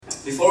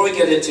Before we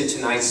get into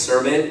tonight's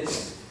sermon,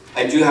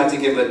 I do have to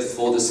give a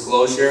full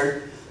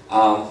disclosure.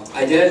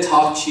 I didn't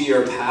talk to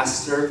your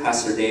pastor,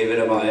 Pastor David,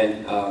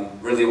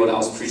 about really what I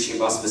was preaching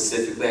about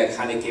specifically. I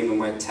kind of gave him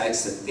my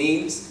text and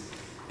themes.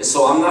 And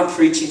so I'm not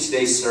preaching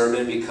today's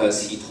sermon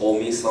because he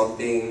told me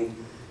something,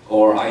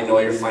 or I know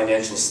your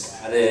financial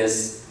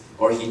status,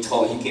 or he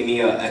gave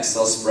me an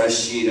Excel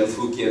spreadsheet of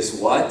who gives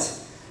what.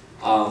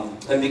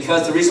 And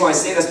because the reason why I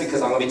say that is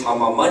because I'm going to be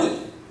talking about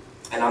money.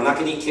 And I'm not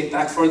getting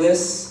kickback for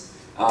this.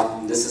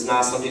 This is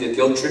not something to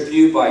guilt trip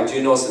you, but I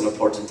do know it's an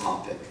important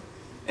topic.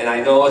 And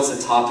I know it's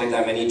a topic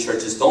that many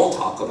churches don't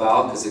talk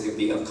about because it can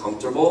be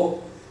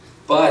uncomfortable.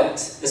 But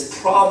it's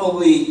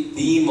probably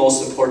the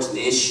most important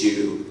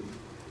issue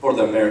for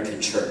the American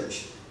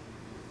church.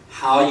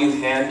 How you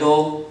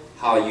handle,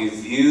 how you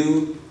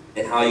view,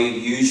 and how you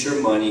use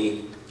your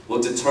money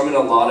will determine a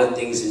lot of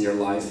things in your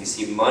life. You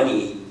see,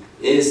 money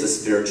is a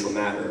spiritual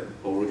matter,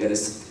 what we're going to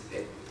see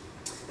today.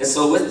 And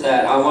so with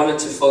that, I wanted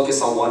to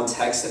focus on one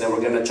text, and then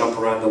we're going to jump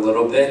around a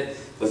little bit.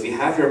 But if you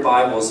have your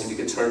Bibles, if you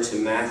could turn to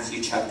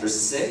Matthew chapter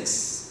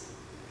 6,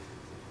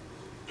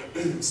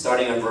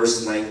 starting at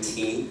verse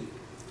 19.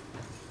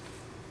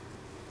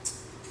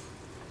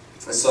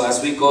 And so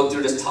as we go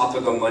through this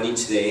topic of money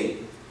today,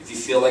 if you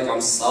feel like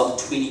I'm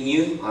sub-tweeting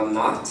you, I'm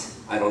not.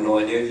 I don't know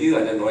any of you.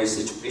 I don't know your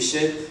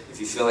situation.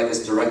 If you feel like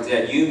it's directed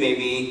at you,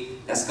 maybe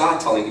that's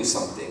God telling you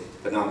something,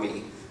 but not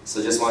me.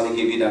 So just wanted to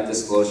give you that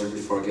disclosure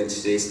before I get to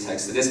today's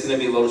text. It is going to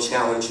be a little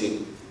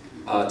challenging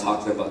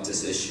talking about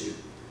this issue.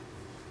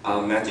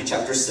 Matthew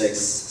chapter 6,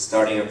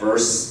 starting at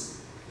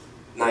verse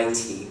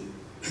 19.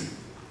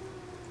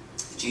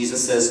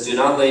 Jesus says, "Do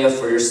not lay up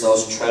for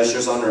yourselves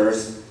treasures on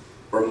earth,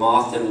 where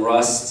moth and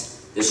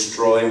rust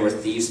destroy, and where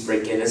thieves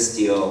break in and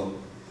steal.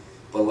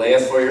 But lay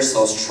up for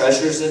yourselves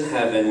treasures in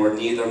heaven, where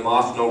neither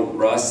moth nor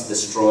rust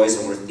destroys,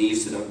 and where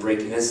thieves do not break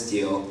in and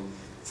steal.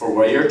 For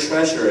where your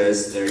treasure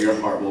is, there your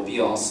heart will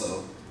be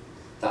also.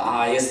 The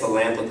eye is the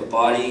lamp of the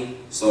body,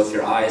 so if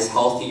your eye is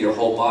healthy, your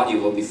whole body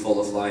will be full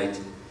of light.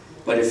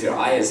 But if your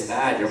eye is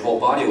bad, your whole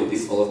body will be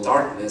full of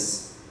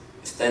darkness.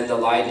 If then the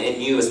light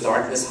in you is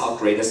darkness, how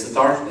great is the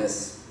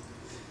darkness?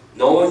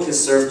 No one can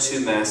serve two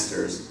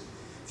masters,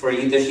 for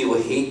either he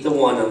will hate the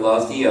one and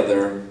love the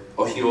other,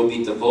 or he will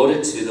be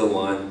devoted to the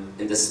one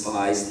and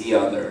despise the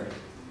other.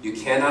 You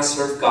cannot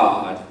serve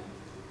God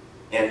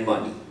and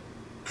money."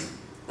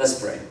 Let's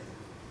pray.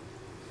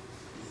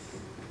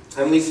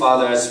 Heavenly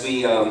Father, as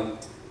we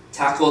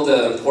tackle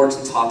the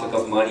important topic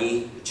of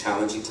money, the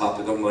challenging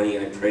topic of money,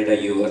 I pray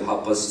that you would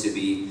help us to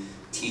be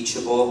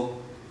teachable,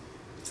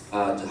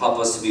 to help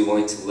us to be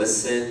willing to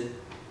listen,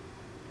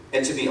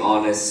 and to be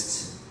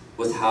honest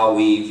with how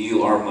we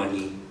view our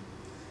money.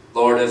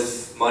 Lord,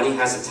 if money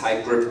has a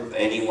tight grip of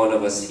any one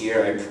of us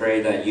here, I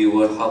pray that you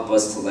would help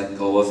us to let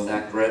go of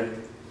that grip,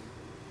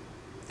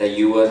 that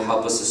you would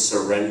help us to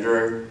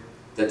surrender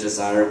the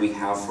desire we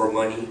have for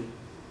money,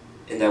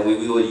 and that we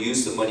will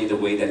use the money the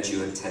way that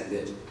you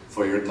intended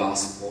for your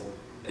gospel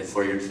and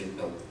for your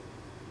kingdom.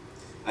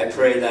 I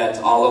pray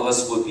that all of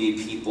us would be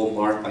people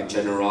marked by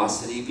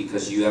generosity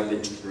because you have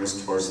been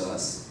generous towards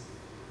us.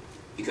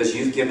 Because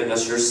you've given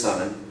us your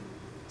Son,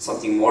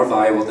 something more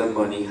valuable than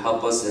money.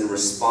 Help us in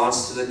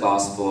response to the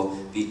gospel,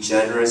 be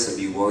generous and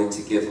be willing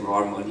to give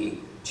our money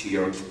to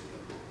your kingdom.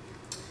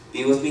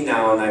 Be with me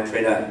now, and I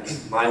pray that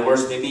my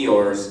words may be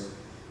yours,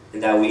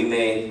 and that we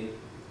may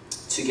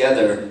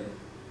together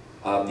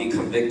be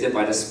convicted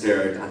by the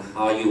Spirit on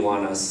how you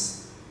want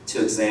us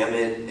to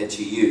examine and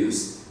to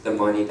use the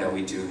money that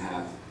we do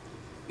have.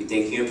 We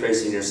thank you and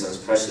praise you in your Son's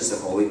precious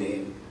and holy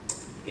name.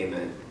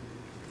 Amen.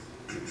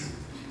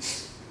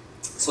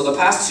 So the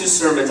past two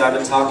sermons I've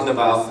been talking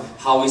about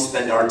how we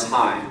spend our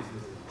time.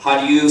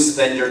 How do you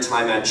spend your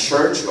time at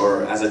church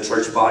or as a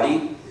church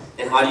body?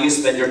 And how do you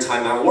spend your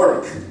time at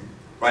work?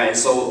 Right? And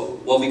so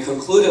what we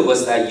concluded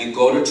was that you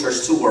go to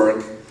church to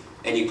work,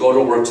 and you go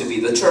to work to be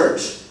the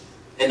church.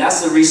 And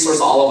that's the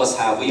resource all of us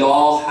have. We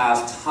all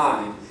have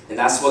time. And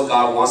that's what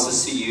God wants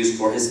us to use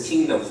for his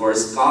kingdom, for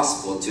his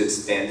gospel, to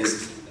expand his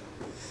kingdom.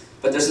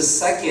 But there's a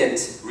second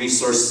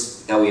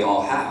resource that we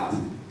all have.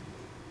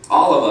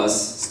 All of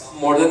us, some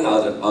more than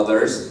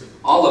others,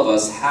 all of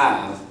us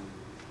have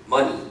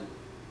money.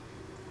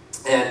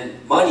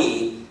 And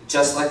money,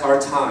 just like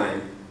our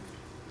time,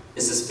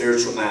 is a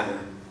spiritual matter.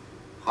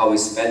 How we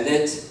spend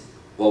it,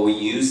 what we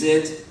use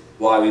it,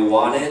 why we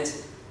want it,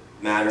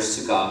 matters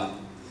to God.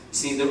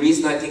 See, the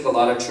reason I think a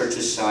lot of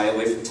churches shy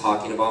away from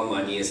talking about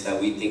money is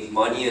that we think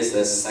money is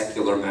a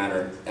secular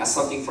matter. That's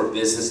something for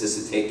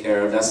businesses to take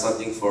care of. That's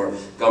something for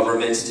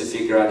governments to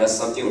figure out. That's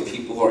something where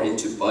people who are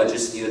into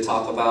budgets need to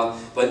talk about.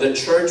 But in the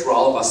church, we're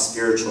all about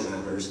spiritual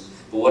matters.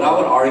 But what I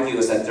would argue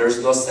is that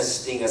there's no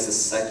such thing as a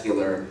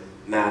secular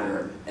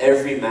matter.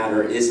 Every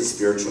matter is a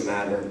spiritual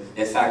matter.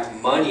 In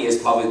fact, money is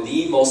probably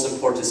the most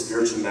important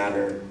spiritual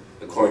matter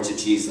according to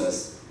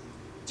Jesus.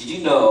 Did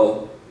you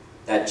know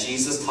that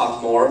Jesus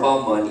talked more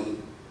about money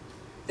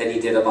than he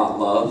did about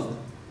love?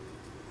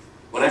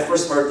 When I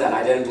first heard that,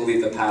 I didn't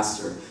believe the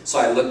pastor. So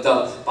I looked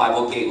up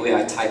Bible Gateway,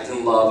 I typed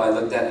in love, I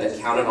looked at and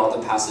counted all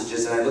the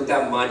passages, and I looked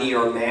at money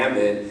or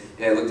mammon,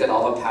 and I looked at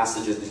all the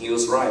passages, and he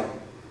was right.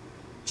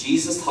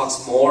 Jesus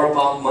talks more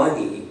about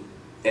money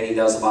than he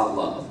does about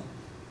love.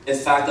 In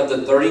fact, of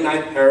the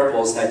 39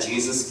 parables that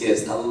Jesus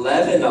gives,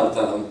 11 of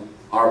them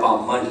are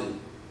about money.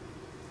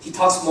 He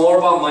talks more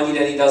about money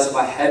than he does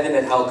about heaven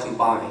and hell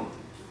combined.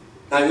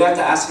 Now we have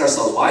to ask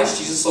ourselves, why is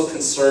Jesus so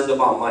concerned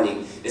about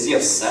money? Is he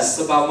obsessed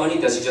about money?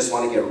 Does he just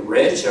want to get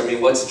rich? I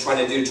mean, what's he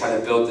trying to do? Trying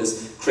to build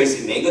this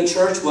crazy mega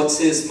church? What's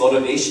his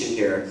motivation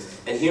here?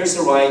 And here's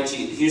the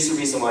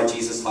reason why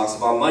Jesus talks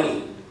about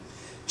money.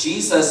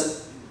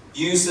 Jesus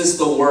uses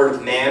the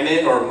word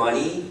mammon or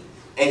money,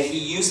 and he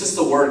uses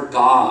the word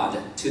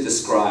God to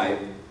describe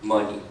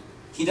money.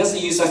 He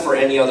doesn't use that for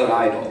any other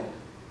idol.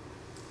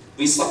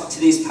 We saw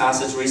today's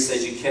passage where he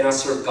says you cannot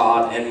serve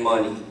God and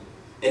money.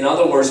 In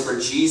other words, for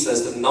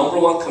Jesus, the number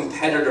one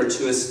competitor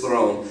to his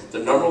throne, the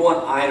number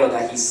one idol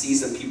that he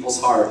sees in people's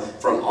heart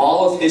from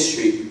all of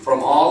history,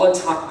 from all the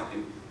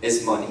time,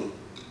 is money.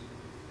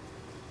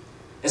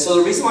 And so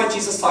the reason why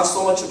Jesus talks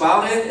so much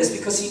about it is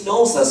because he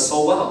knows us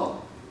so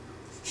well.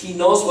 He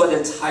knows what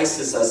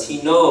entices us.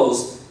 He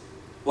knows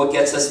what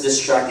gets us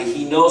distracted.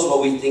 He knows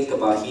what we think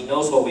about. He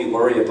knows what we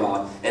worry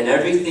about. And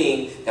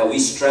everything that we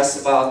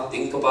stress about,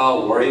 think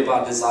about, worry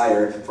about,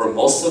 desire, for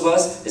most of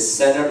us, is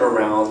centered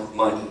around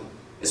money.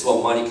 It's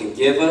what money can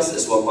give us.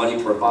 It's what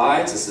money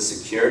provides. It's the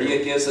security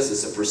it gives us.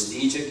 It's the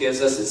prestige it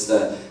gives us. It's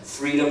the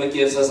freedom it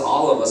gives us.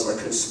 All of us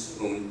are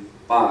consumed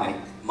by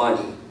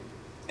money.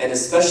 And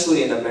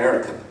especially in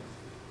America.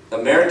 The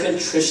American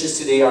Christians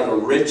today are the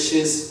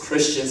richest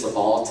Christians of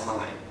all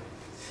time.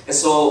 And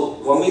so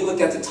when we look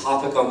at the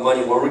topic of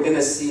money, what we're going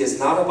to see is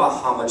not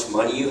about how much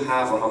money you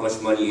have or how much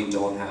money you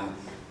don't have.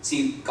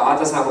 See, God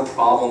doesn't have a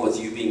problem with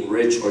you being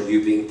rich or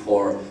you being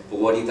poor. But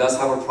what he does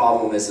have a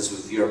problem is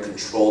with you are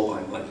controlled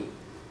by money.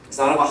 It's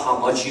not about how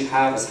much you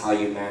have, it's how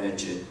you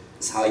manage it.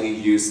 It's how you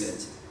use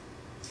it.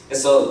 And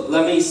so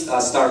let me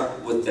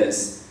start with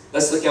this.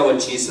 Let's look at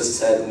what Jesus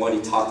said when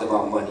he talked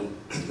about money.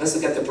 Let's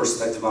look at the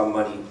perspective on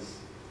money.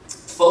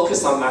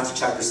 Focus on Matthew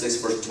chapter 6,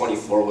 verse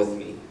 24 with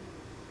me.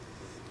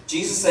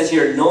 Jesus said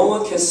here, no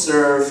one can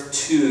serve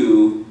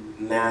two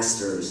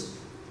masters.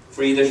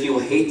 For either he will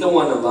hate the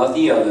one and love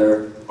the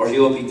other, or he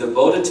will be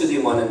devoted to the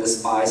one and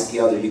despise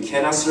the other. You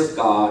cannot serve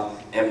God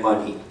and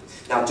money.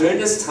 Now during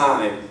this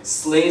time,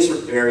 slaves were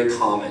very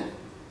common.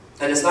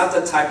 And it's not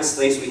the type of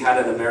slaves we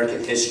had in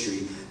American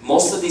history.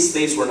 Most of these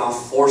slaves were not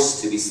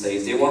forced to be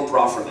slaves. They weren't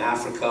brought from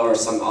Africa or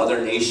some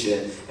other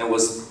nation and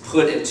was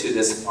put into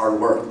this hard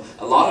work.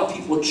 A lot of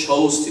people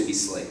chose to be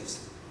slaves.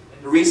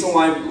 The reason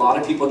why a lot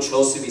of people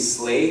chose to be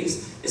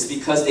slaves is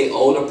because they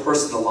owed a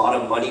person a lot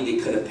of money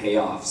they couldn't pay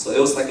off. So it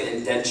was like an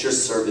indentured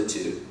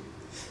servitude.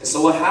 And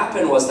so what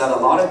happened was that a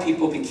lot of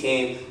people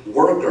became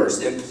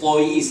workers,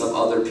 employees of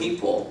other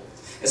people.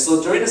 And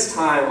so during this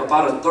time,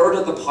 about a third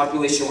of the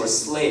population were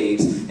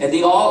slaves, and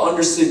they all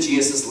understood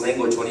Jesus'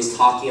 language when he's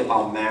talking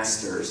about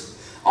masters.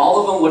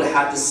 All of them would have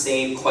had the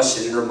same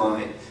question in their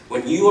mind.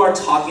 When you are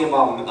talking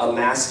about a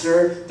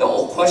master, the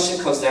whole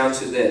question comes down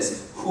to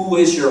this: who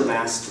is your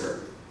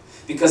master?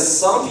 Because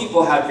some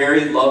people had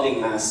very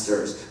loving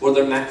masters, where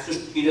their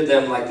masters treated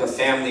them like a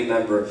family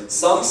member.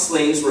 Some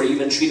slaves were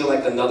even treated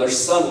like another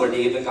son, where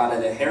they even got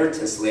an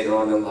inheritance later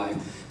on in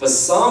life. But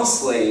some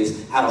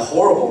slaves had a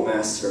horrible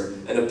master,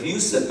 an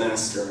abusive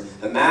master,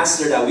 a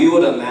master that we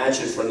would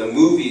imagine from the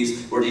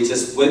movies where they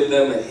just whip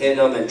them and hit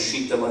them and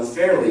treat them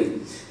unfairly.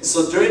 And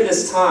so during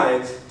this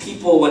time,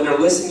 people, when they're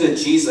listening to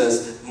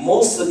Jesus,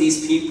 most of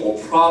these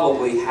people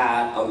probably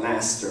had a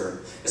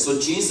master. And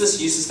so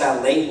Jesus uses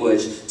that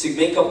language to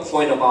make a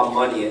point about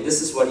money, and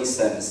this is what he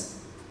says.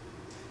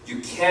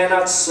 You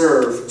cannot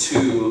serve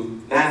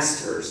two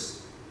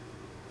masters.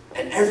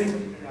 And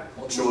everybody in that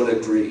culture would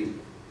agree.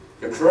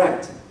 You're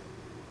correct.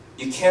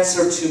 You can't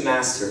serve two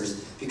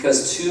masters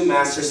because two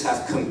masters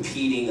have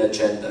competing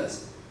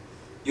agendas.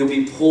 You'll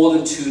be pulled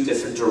in two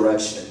different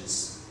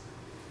directions.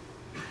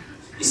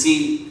 You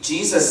see,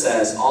 Jesus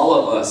says all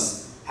of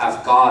us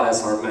have God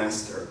as our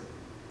master.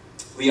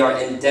 We are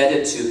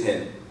indebted to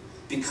him.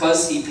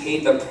 Because he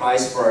paid the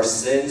price for our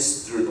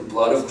sins through the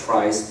blood of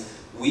Christ,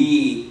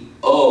 we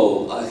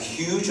owe a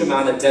huge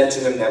amount of debt to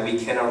him that we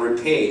cannot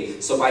repay.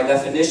 So by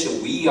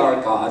definition, we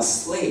are God's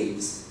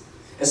slaves.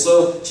 And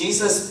so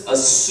Jesus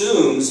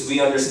assumes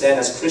we understand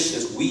as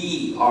Christians,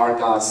 we are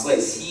God's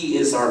slaves. He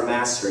is our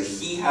master.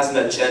 He has an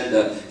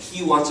agenda.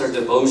 He wants our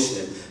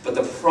devotion. But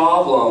the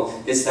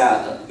problem is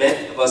that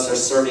many of us are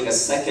serving a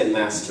second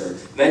master.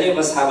 Many of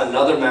us have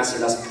another master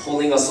that's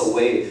pulling us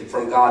away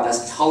from God,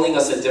 that's telling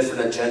us a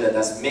different agenda,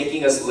 that's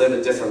making us live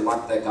a different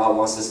life that God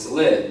wants us to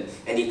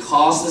live. And he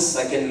calls the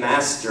second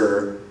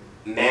master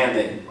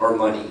mammon or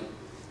money.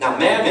 Now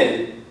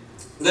mammon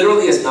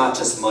literally is not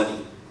just money.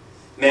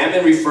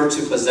 Mammon referred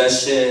to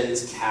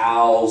possessions,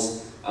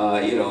 cows,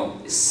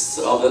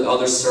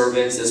 other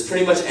servants. It's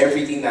pretty much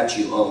everything that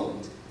you own.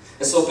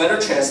 And so a better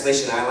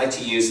translation I like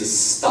to use is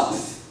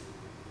stuff.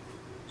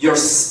 Your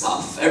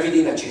stuff,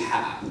 everything that you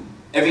have.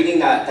 Everything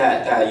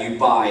that you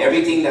buy,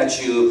 everything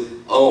that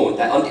you own,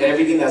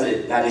 everything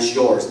that is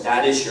yours,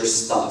 that is your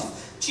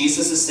stuff.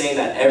 Jesus is saying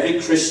that every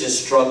Christian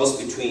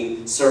struggles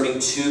between serving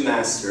two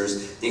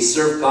masters. They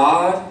serve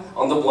God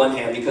on the one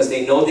hand because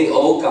they know they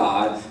owe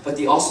God, but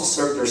they also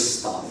serve their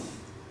stuff.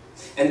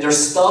 And their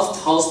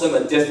stuff tells them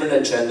a different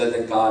agenda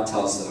than God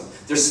tells them.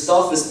 Their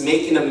stuff is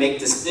making them make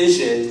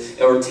decisions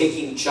or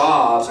taking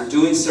jobs or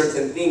doing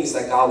certain things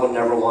that God would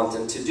never want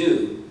them to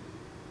do.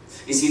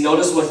 You see,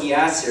 notice what he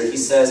adds here. He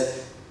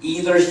says,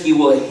 either he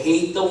will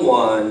hate the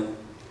one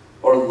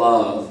or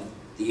love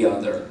the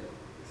other.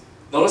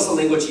 Notice the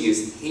language he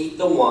used, hate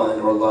the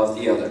one or love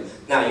the other.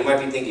 Now, you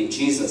might be thinking,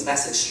 Jesus,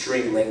 that's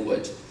extreme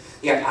language.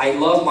 Yeah, I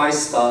love my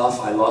stuff,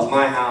 I love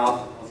my house,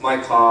 I love my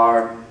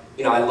car,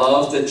 I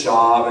love the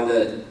job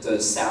and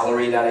the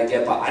salary that I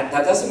get, but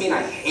that doesn't mean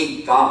I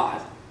hate God.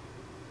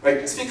 Right?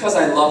 Just because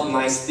I love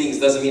nice things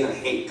doesn't mean I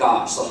hate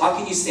God. So how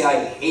can you say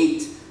I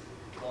hate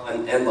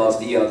one and love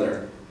the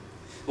other?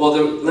 Well,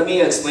 let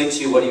me explain to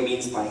you what he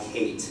means by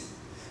hate.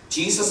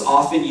 Jesus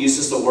often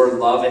uses the word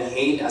love and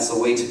hate as a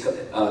way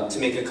to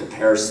make a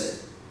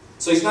comparison.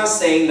 So he's not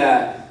saying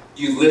that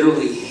you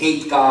literally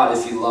hate God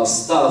if you love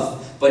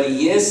stuff, but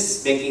he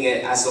is making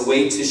it as a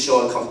way to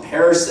show a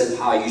comparison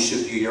how you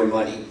should view your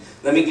money.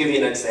 Let me give you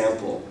an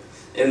example.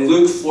 In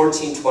Luke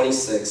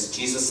 14:26,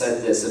 Jesus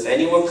said this, if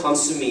anyone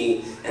comes to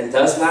me and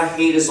does not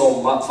hate his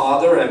own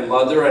father and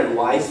mother and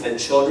wife and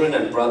children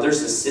and brothers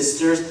and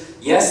sisters,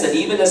 yes, and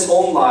even his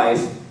own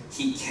life,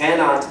 he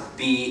cannot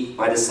be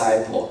my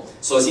disciple.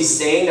 So is he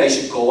saying that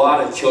you should go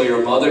out and kill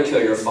your mother,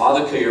 kill your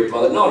father, kill your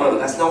brother? No,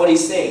 that's not what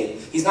he's saying.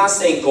 He's not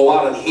saying go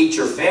out and hate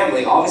your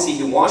family. Obviously,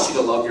 he wants you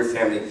to love your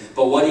family.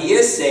 But what he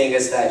is saying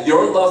is that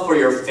your love for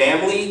your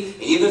family,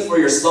 and even for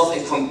yourself,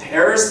 in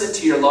comparison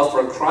to your love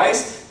for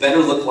Christ, better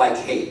look like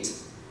hate.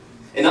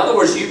 In other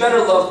words, you better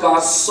love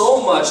God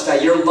so much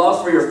that your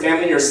love for your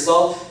family and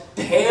yourself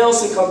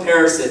pales in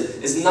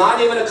comparison. It's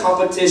not even a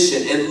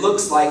competition. It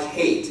looks like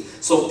hate.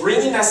 So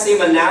bringing that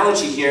same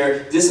analogy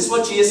here, this is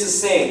what Jesus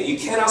is saying. You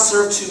cannot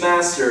serve two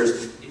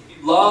masters. If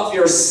you love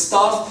your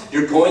stuff,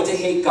 you're going to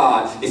hate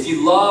God. If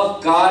you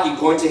love God, you're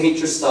going to hate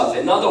your stuff.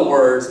 In other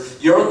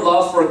words, your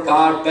love for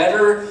God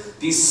better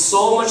be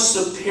so much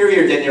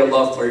superior than your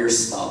love for your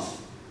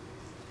stuff.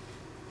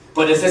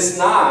 But if it's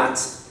not,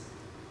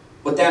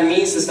 what that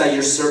means is that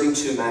you're serving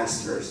two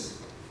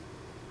masters.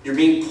 You're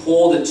being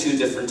pulled in two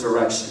different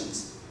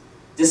directions.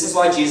 This is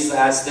why Jesus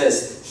adds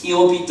this. He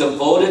will be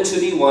devoted to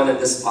the one and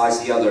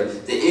despise the other.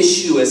 The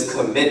issue is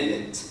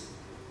commitment.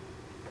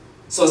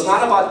 So it's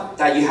not about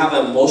that you have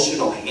an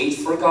emotional hate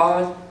for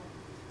God,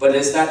 but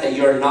it's that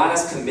you're not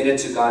as committed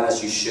to God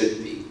as you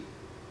should be.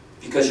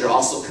 Because you're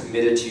also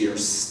committed to your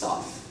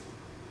stuff.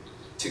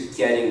 To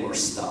getting more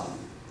stuff.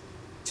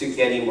 To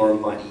getting more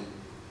money.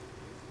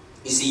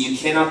 You see, you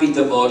cannot be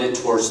devoted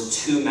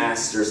towards two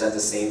masters at the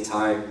same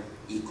time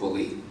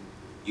equally.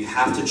 You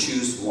have to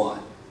choose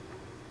one.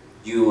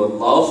 You will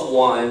love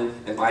one,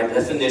 and by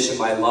definition,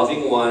 by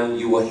loving one,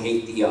 you will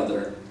hate the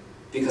other.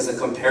 Because in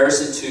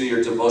comparison to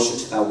your devotion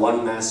to that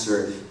one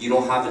master, you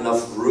don't have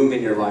enough room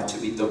in your life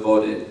to be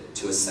devoted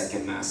to a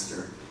second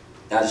master.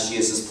 That is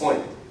Jesus'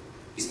 point.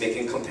 He's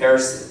making a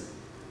comparison.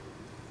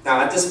 Now,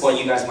 at this point,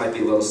 you guys might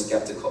be a little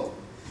skeptical.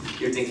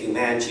 You're thinking,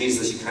 man,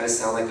 Jesus, you kind of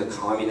sound like a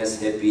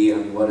communist hippie. I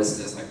mean, what is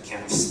this? Like,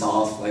 can't have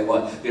stuff? Like,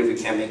 what? If we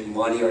can't make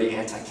money? Are you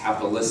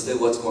anti-capitalistic?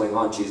 What's going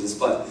on, Jesus?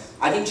 But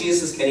I think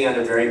Jesus is getting at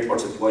a very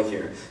important point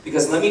here.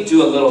 Because let me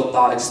do a little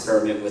thought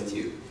experiment with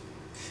you.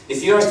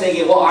 If you are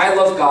thinking, well, I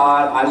love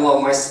God, I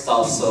love my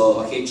stuff, so,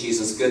 okay,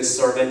 Jesus, good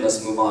sermon,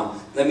 let's move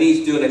on. Let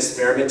me do an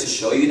experiment to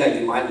show you that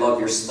you might love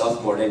your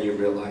stuff more than you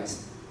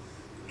realize.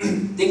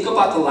 Think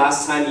about the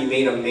last time you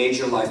made a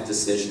major life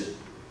decision.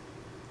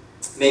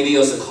 Maybe it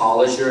was a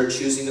college you're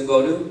choosing to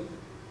go to,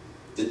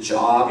 the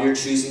job you're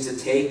choosing to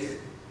take,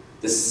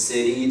 the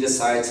city you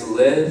decide to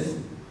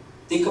live.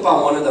 Think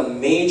about one of the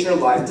major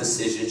life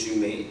decisions you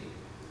made.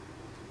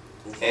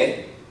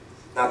 Okay?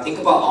 Now think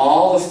about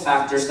all the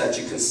factors that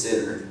you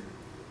considered.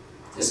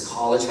 This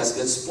college has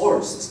good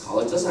sports. This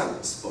college doesn't have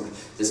good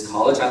sports. This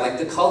college, I like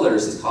the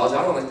colors. This college,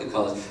 I don't like the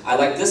colors. I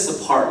like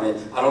this apartment.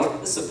 I don't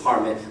like this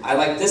apartment. I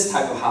like this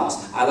type of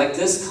house. I like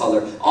this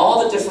color.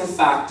 All the different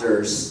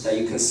factors that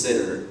you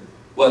consider,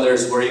 whether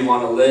it's where you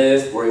want to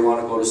live, where you want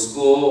to go to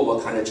school,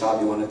 what kind of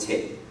job you want to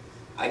take.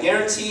 I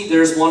guarantee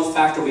there's one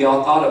factor we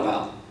all thought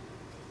about.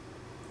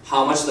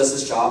 How much does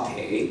this job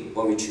pay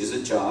when we choose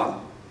a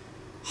job?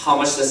 How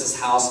much does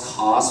this house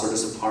cost or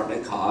this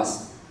apartment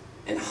cost?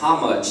 And how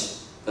much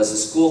does the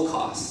school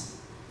cost?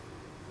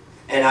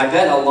 And I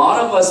bet a lot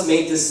of us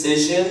make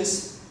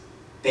decisions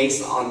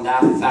based on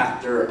that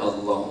factor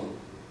alone.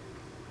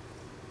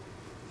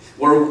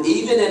 Where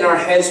even in our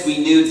heads we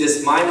knew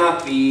this might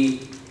not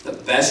be the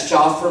best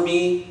job for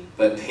me,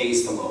 but it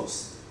pays the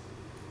most.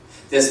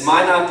 This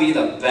might not be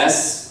the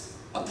best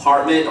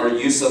apartment or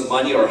use of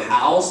money or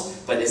house,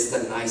 but it's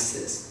the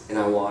nicest and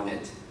I want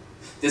it.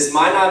 This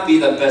might not be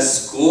the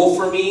best school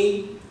for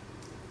me,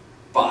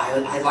 but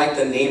I like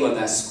the name of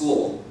that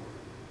school.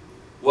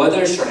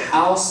 Whether it's your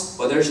house,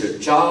 whether it's your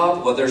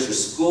job, whether it's your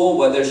school,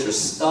 whether it's your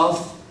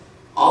stuff,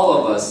 all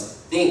of us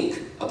think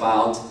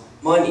about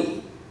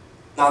money.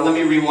 Now let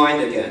me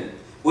rewind again.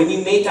 When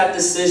you made that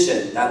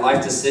decision, that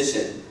life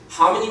decision,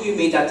 how many of you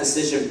made that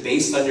decision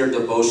based on your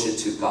devotion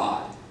to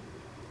God?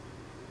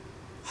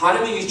 How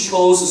many of you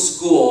chose a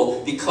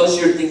school because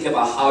you're thinking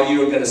about how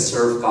you're going to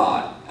serve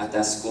God at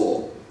that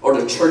school or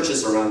the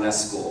churches around that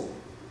school?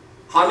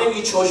 How many of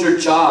you chose your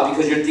job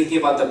because you're thinking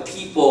about the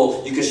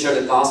people you can share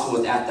the gospel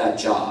with at that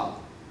job?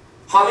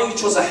 How many of you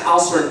chose a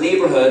house or a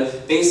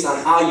neighborhood based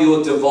on how you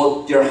will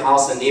devote your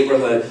house and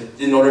neighborhood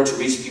in order to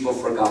reach people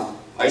for God?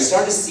 Are you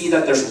starting to see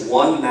that there's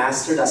one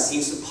master that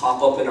seems to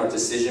pop up in our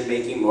decision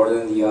making more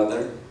than the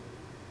other?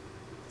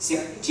 See,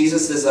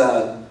 Jesus is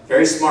a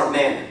very smart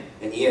man,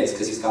 and he is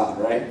because he's God,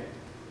 right?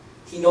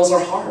 He knows our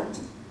heart.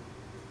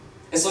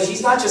 And so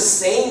he's not just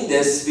saying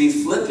this to be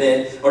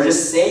flippant or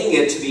just saying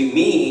it to be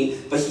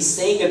mean, but he's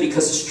saying it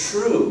because it's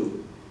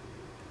true.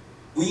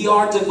 We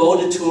are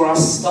devoted to our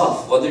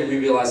stuff, whether we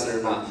realize it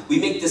or not. We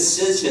make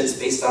decisions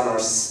based on our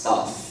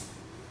stuff.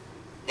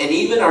 And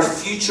even our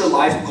future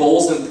life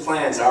goals and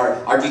plans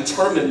are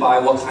determined by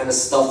what kind of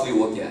stuff we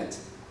will get,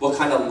 what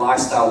kind of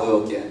lifestyle we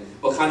will get,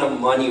 what kind of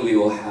money we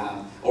will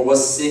have, or what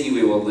city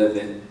we will live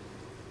in.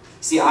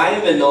 See, I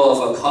even know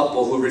of a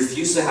couple who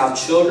refuse to have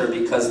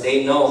children because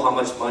they know how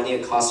much money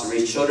it costs to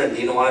raise children.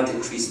 They don't want to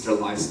decrease their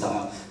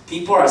lifestyle.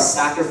 People are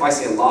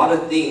sacrificing a lot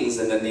of things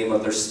in the name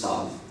of their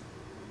stuff.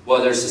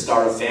 Whether it's to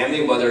start a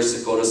family, whether it's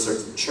to go to a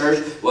certain church,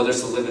 whether it's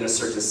to live in a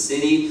certain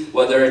city,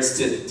 whether it's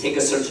to take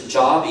a certain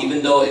job,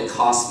 even though it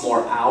costs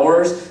more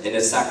hours and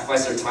it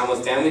sacrifices their time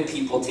with family,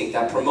 people take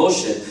that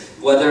promotion.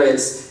 Whether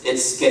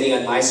it's getting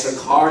a nicer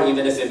car,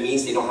 even if it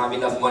means they don't have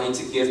enough money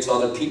to give to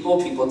other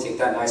people, people take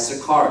that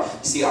nicer car.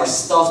 You see, our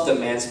stuff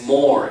demands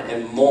more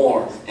and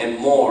more and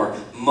more.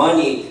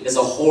 Money is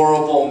a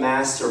horrible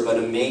master, but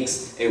it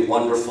makes a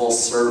wonderful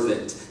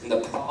servant. And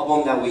the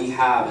problem that we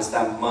have is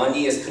that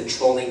money is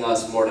controlling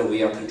us more than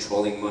we are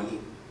controlling money.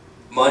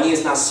 Money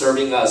is not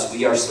serving us,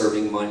 we are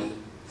serving money.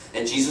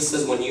 And Jesus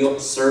says when you are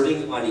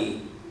serving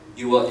money,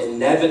 you will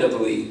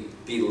inevitably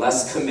be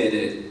less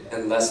committed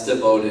and less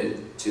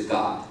devoted to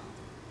God.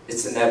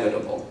 It's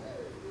inevitable.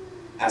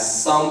 At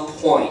some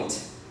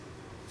point,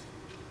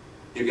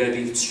 you're going to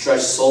be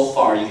stretched so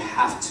far, you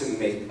have to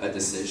make a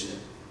decision.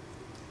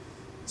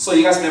 So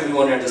you guys may be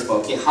wondering at this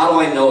point, okay, how do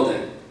I know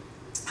then?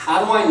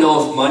 How do I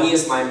know if money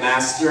is my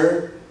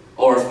master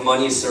or if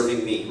money is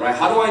serving me, right?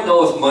 How do I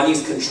know if money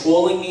is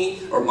controlling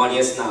me or money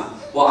is not?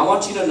 Well, I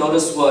want you to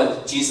notice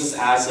what Jesus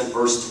adds in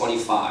verse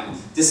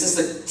 25. This is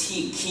the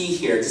key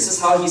here. This is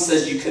how he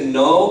says you can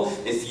know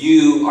if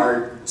you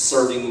are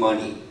serving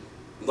money.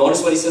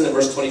 Notice what he says in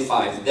verse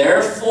 25.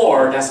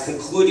 Therefore, that's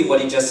concluding what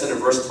he just said in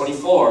verse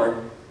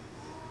 24.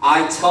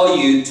 I tell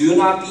you, do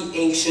not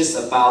be anxious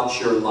about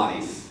your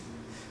life,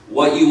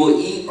 what you will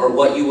eat or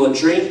what you will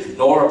drink,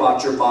 nor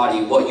about your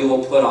body, what you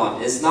will put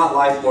on. Is not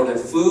life more than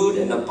food,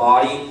 and the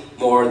body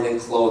more than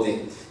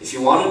clothing? If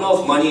you want to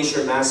know if money is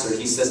your master,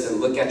 he says, then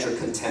look at your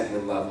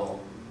contentment level.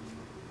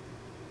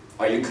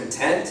 Are you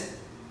content?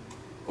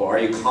 Or are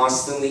you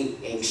constantly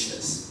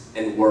anxious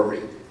and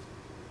worried?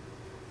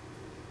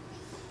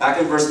 Back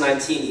in verse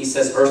 19, he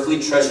says,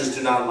 earthly treasures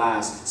do not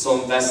last,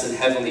 so invest in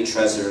heavenly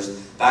treasures.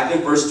 Back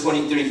in verse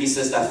 23, he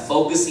says that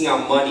focusing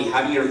on money,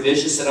 having your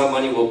vision set on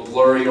money will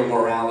blur your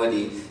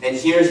morality. And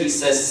here he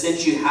says,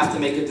 since you have to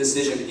make a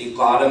decision between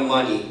God and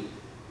money,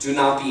 do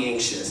not be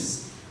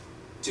anxious.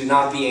 Do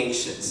not be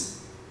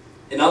anxious.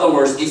 In other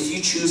words, if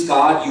you choose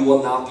God, you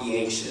will not be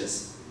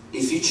anxious.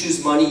 If you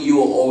choose money, you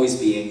will always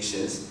be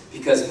anxious.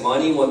 Because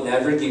money will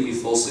never give you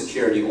full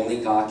security.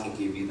 Only God can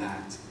give you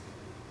that.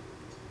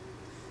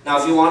 Now,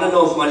 if you want to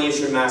know if money is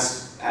your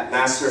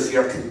master, if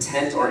you're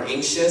content or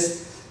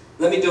anxious,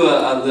 let me do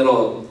a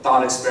little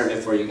thought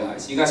experiment for you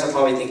guys. You guys are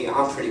probably thinking,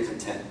 I'm pretty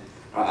content.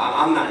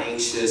 I'm not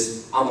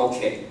anxious. I'm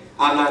okay.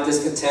 I'm not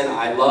discontent.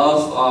 I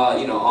love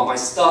all my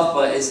stuff,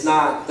 but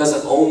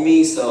doesn't own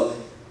me, so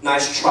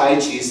nice try,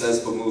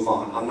 Jesus, but move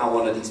on. I'm not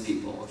one of these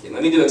people. Okay,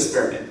 let me do an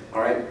experiment,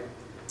 all right?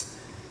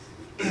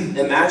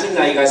 Imagine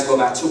that you guys go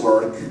back to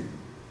work,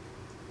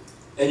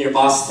 and your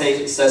boss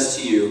says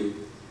to you,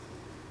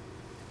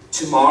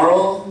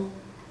 tomorrow,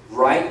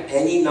 write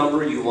any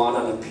number you want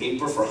on a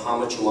paper for how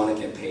much you want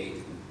to get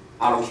paid.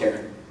 I don't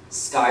care.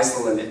 Sky's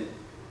the limit.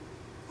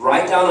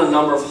 Write down a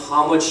number of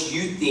how much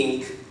you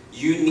think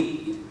you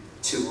need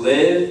to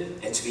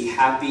live and to be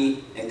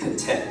happy and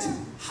content.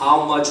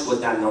 How much would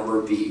that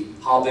number be?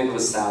 How big of a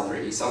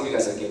salary? Some of you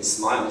guys are getting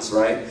smiles,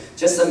 right?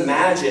 Just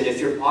imagine if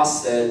your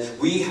boss said,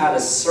 we had a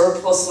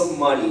surplus of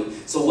money,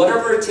 so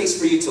whatever it takes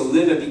for you to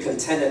live and be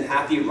content and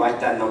happy,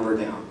 write that number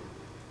down.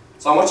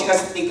 So I want you guys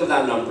to think of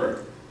that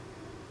number.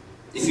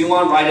 If you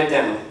want, write it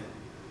down.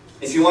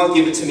 If you want,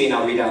 give it to me and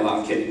I'll read it out loud.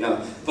 I'm kidding,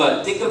 no.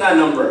 But think of that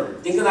number.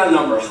 Think of that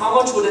number. How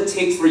much would it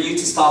take for you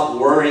to stop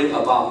worrying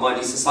about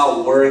money, to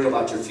stop worrying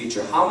about your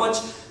future? How much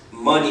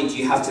money do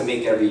you have to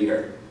make every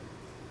year?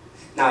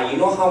 Now, you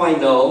know how I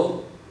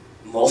know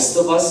most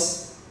of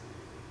us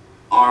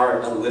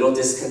are a little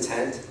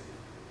discontent?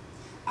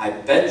 I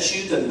bet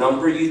you the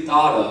number you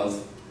thought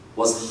of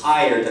was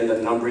higher than the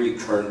number you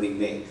currently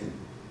make.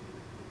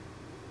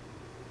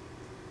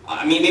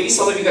 I mean, maybe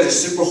some of you guys are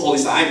super holy,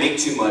 so I make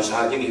too much,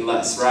 give me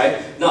less,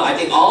 right? No, I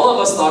think all of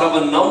us thought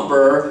of a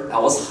number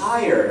that was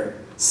higher,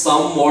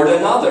 some more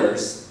than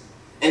others.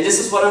 And this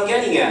is what I'm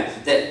getting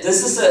at, that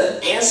this is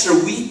the answer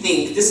we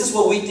think, this is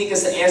what we think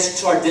is the answer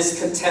to our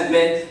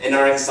discontentment and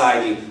our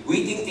anxiety.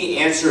 We think the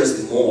answer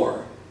is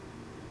more.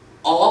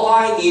 All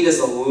I need is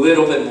a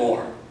little bit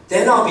more.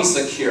 Then I'll be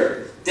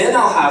secure. Then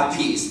I'll have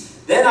peace.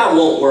 Then I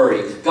won't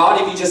worry.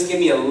 God, if you just give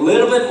me a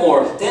little bit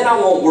more, then I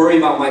won't worry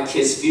about my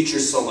kids' future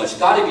so much.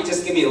 God, if you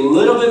just give me a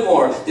little bit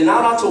more, then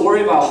I don't have to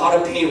worry about how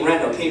to pay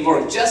rent or pay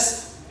mortgage.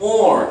 Just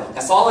more.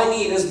 That's all I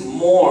need is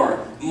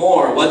more.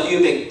 More. Whether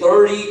you make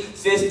 30,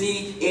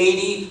 50,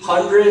 80,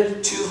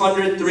 100,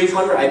 200,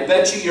 300, I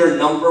bet you your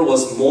number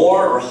was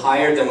more or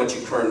higher than what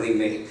you currently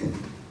make.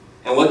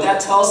 And what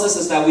that tells us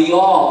is that we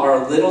all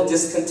are a little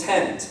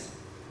discontent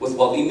with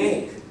what we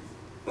make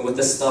and with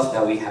the stuff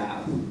that we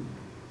have.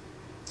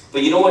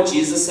 But you know what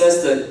Jesus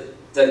says?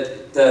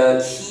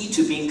 The key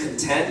to being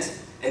content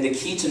and the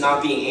key to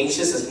not being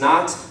anxious is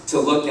not to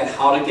look at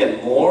how to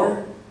get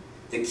more.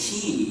 The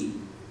key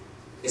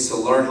is to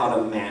learn how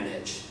to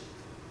manage.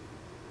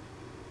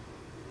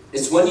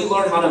 It's when you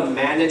learn how to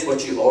manage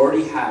what you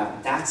already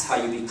have, that's how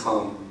you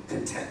become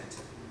content.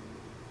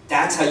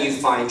 That's how you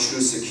find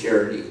true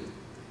security.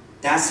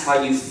 That's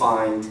how you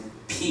find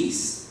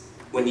peace.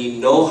 When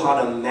you know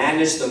how to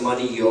manage the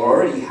money you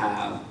already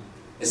have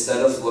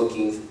instead of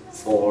looking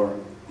for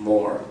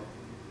more.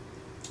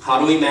 How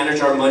do we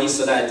manage our money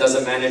so that it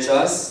doesn't manage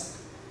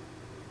us?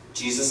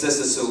 Jesus says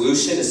the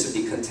solution is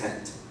to be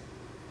content.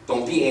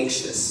 Don't be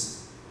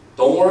anxious.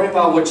 Don't worry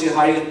about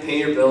how you're going to pay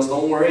your bills.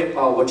 Don't worry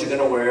about what you're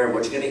going to wear,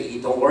 what you're going to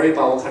eat. Don't worry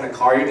about what kind of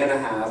car you're going to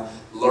have.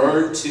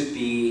 Learn to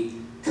be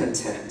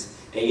content.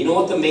 And you know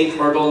what the main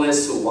hurdle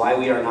is to why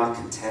we are not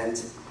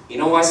content? You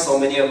know why so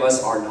many of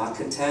us are not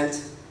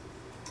content?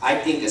 I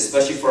think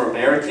especially for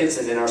Americans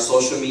and in our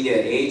social media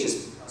age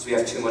is because we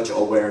have too much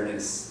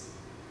awareness.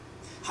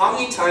 How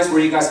many times were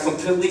you guys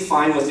completely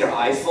fine with your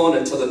iPhone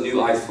until the new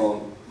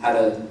iPhone had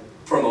a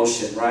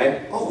promotion,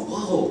 right? Oh,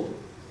 whoa,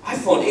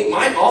 iPhone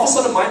 8, all of a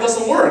sudden mine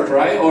doesn't work,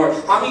 right? Or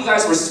how many of you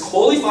guys were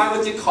totally fine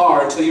with your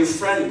car until your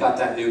friend got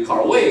that new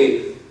car?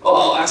 Wait,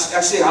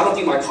 actually, I don't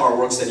think my car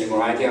works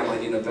anymore. I think I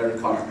might need a better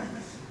car.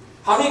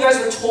 How many of you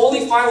guys were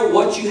totally fine with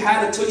what you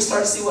had until you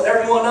started to see what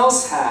everyone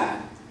else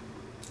had?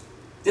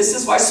 This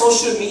is why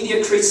social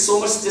media creates so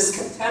much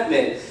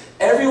discontentment.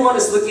 Everyone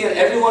is looking at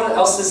everyone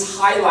else's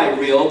highlight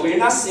reel, but you're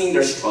not seeing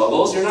their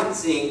struggles. You're not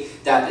seeing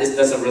that it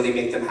doesn't really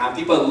make them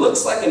happy, but it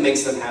looks like it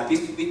makes them happy.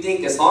 We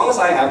think as long as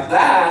I have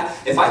that,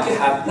 if I can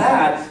have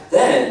that,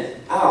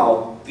 then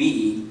I'll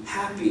be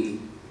happy.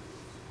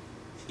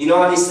 You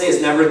know how they say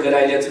it's never a good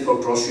idea to go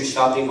grocery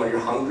shopping when you're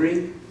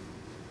hungry?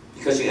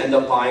 Because you end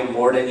up buying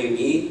more than you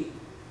need?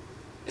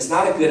 It's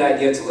not a good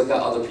idea to look at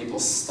other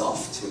people's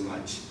stuff too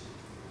much,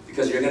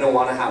 because you're going to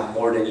want to have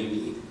more than you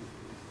need.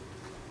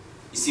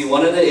 You see,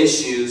 one of the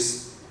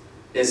issues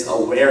is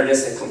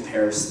awareness and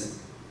comparison.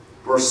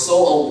 We're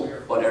so aware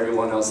of what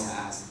everyone else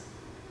has.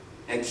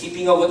 And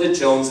keeping up with the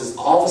Joneses,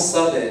 all of a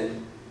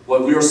sudden,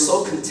 what we were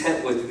so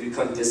content with, we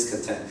become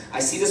discontent. I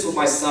see this with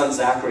my son,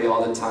 Zachary,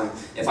 all the time.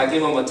 If I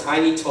give him a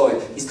tiny toy,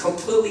 he's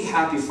completely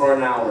happy for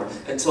an hour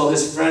until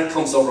his friend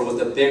comes over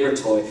with a bigger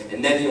toy,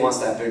 and then he wants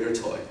that bigger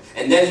toy.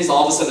 And then he's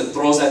all of a sudden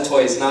throws that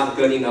toy. It's not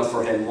good enough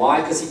for him.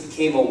 Why? Because he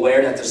became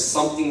aware that there's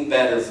something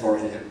better for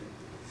him.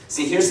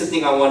 See, here's the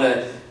thing I want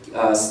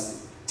to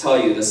tell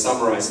you, to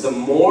summarize. The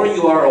more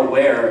you are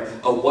aware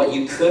of what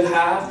you could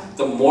have,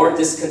 the more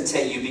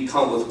discontent you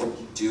become with what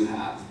you do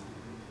have.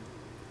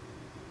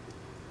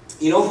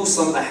 You know who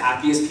some of the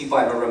happiest people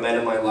I've ever met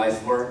in my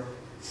life were?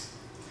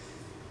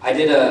 I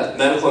did a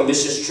medical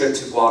missions trip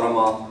to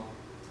Guatemala,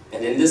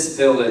 and in this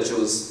village, it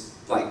was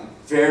like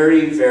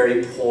very,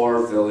 very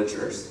poor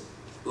villagers.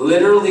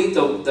 Literally,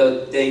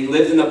 they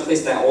lived in a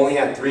place that only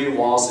had 3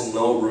 walls and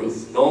no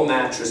roof, no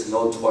mattress,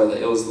 no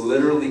toilet. It was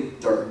literally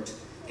dirt.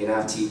 They didn't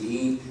have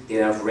TV, they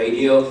didn't have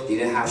radio, they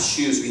didn't have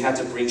shoes. We had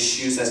to bring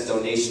shoes as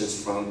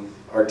donations from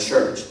our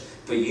church.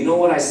 But you know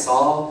what I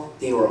saw?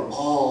 They were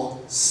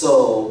all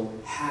so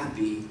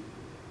happy.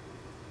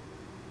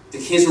 The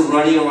kids were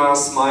running around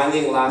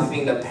smiling,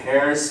 laughing. The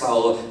parents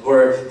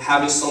were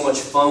having so much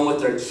fun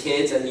with their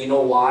kids. And you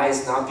know why?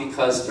 It's not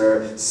because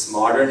they're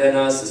smarter than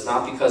us. It's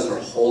not because they're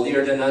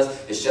holier than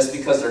us. It's just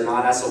because they're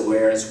not as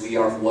aware as we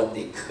are of what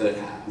they could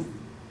have.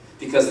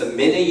 Because the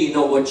minute you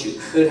know what you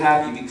could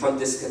have, you become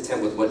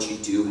discontent with what you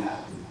do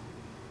have.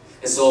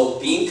 And so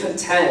being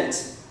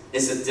content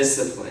is a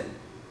discipline.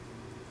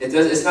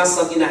 It's not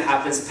something that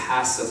happens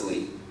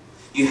passively.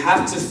 You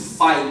have to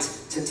fight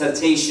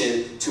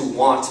temptation to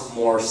want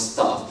more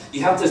stuff.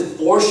 You have to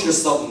force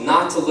yourself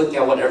not to look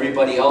at what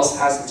everybody else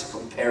has and to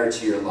compare it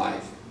to your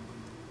life.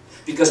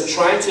 Because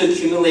trying to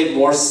accumulate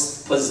more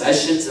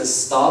possessions and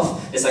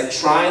stuff is like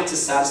trying to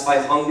satisfy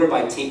hunger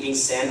by taping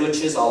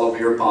sandwiches all over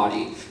your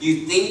body.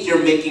 You think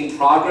you're making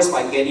progress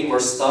by getting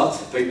more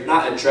stuff, but you're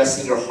not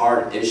addressing your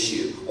heart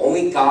issue.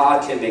 Only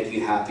God can make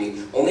you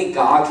happy. Only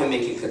God can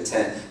make you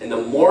content. And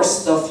the more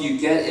stuff you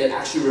get, it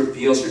actually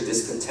reveals your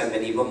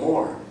discontentment even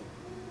more.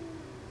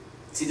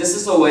 See, this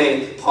is the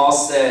way Paul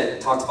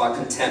talked about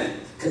contentment.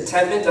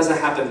 Contentment doesn't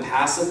happen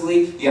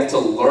passively. You have to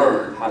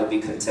learn how to be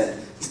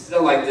content. He said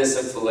it like this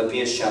in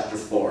Philippians chapter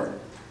 4.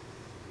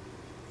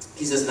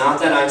 He says, not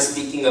that I'm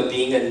speaking of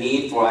being in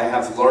need, for I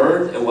have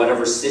learned in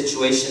whatever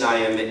situation I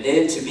am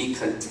in to be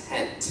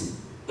content.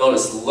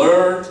 Notice,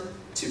 learned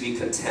to be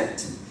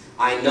content.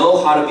 I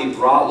know how to be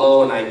brought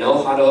low and I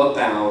know how to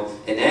abound.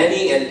 In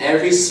any and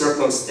every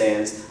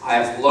circumstance, I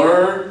have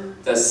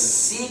learned the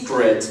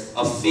secret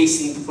of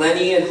facing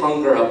plenty and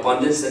hunger,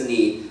 abundance and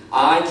need.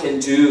 I can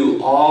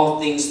do all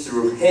things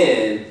through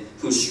Him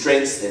who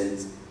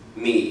strengthens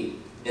me.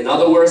 In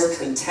other words,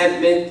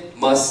 contentment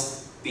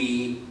must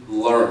be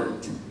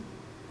learned.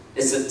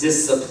 It's a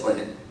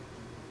discipline.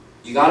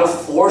 You got to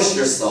force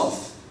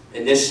yourself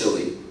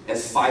initially and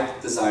fight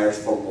the desire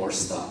for more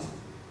stuff.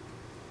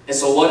 And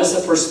so what is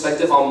the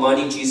perspective on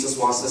money Jesus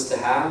wants us to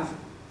have?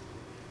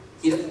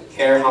 He doesn't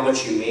care how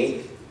much you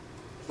make.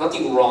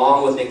 Nothing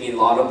wrong with making a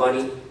lot of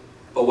money,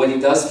 but what He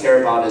does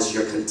care about is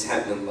your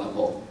contentment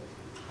level.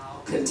 How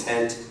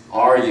content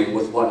are you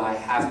with what I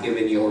have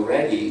given you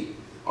already?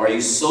 Are you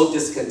so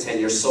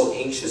discontent, you're so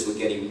anxious with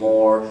getting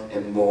more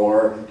and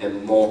more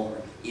and more,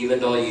 even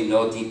though you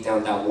know deep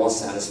down that won't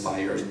satisfy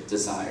your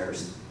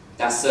desires?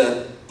 That's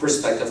the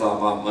perspective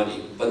about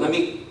money. But let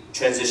me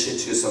transition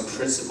to some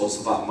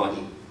principles about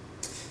money.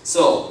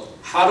 So,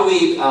 how do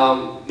we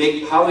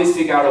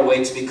figure out a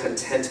way to be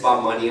content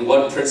about money?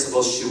 What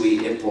principles should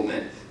we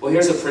implement? Well,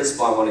 here's a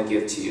principle I want to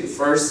give to you.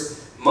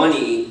 First,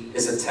 money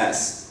is a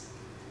test.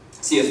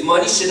 See, if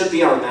money shouldn't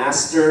be our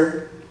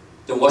master,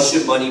 then what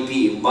should money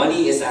be?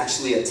 Money is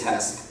actually a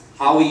test.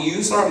 How we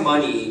use our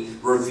money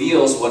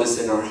reveals what is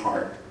in our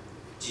heart.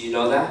 Do you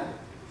know that?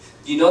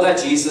 Do you know that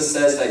Jesus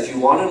says that if you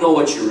want to know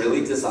what you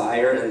really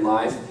desire in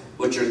life,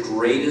 what your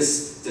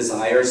greatest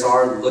desires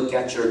are, look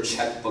at your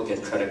checkbook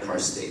and credit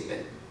card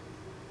statement.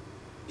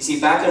 You see,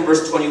 back in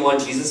verse 21,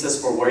 Jesus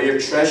says, for where your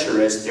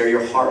treasure is, there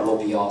your heart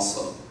will be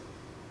also.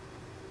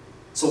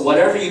 So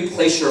whatever you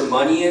place your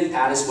money in,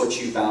 that is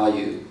what you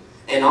value.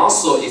 And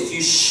also, if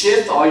you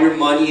shift all your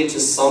money into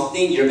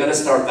something, you're going to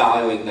start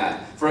valuing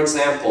that. For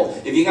example,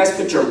 if you guys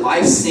put your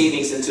life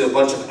savings into a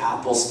bunch of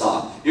Apple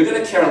stock, you're going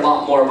to care a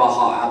lot more about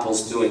how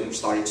Apple's doing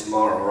starting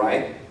tomorrow,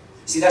 right?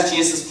 See, that's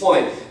Jesus'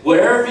 point.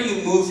 Wherever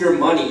you move your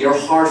money, your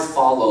heart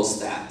follows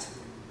that.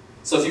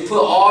 So if you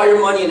put all your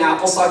money in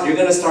Apple stock, you're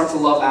going to start to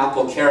love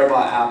Apple, care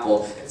about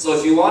Apple. And so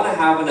if you want to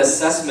have an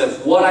assessment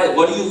of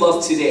what do you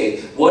love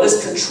today? What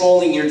is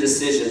controlling your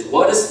decisions?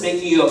 What is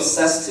making you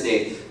obsessed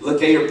today?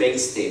 Look at your bank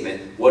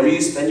statement. What are you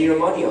spending your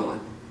money on?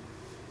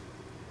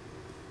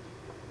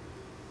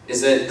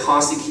 Is it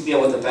constantly keeping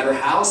up with a better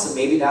house? And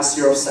maybe that's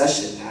your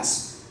obsession.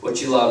 That's what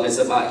you love. Is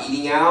it about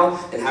eating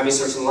out and having a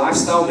certain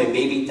lifestyle?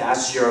 Maybe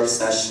that's your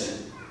obsession.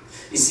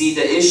 You see,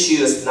 the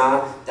issue is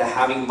not that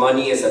having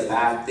money is a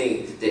bad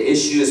thing. The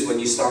issue is when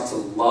you start to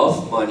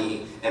love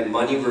money, and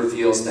money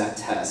reveals that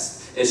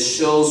test. It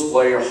shows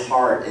where your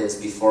heart is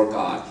before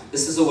God.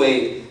 This is the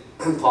way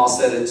Paul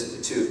said it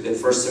in 1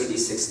 Timothy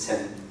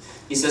 6:10.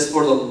 He says,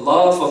 for the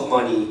love of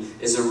money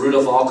is the root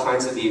of all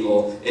kinds of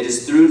evil. It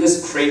is through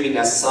this craving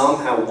that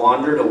some have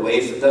wandered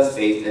away from the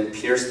faith and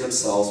pierced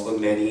themselves with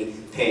many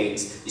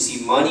pains. You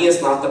see, money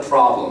is not the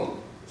problem.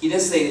 He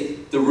didn't say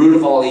the root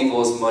of all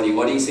evil is money.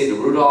 What did he say? The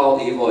root of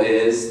all evil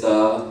is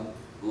the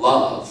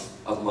love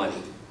of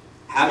money.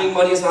 Having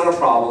money is not a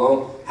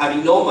problem.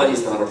 Having no money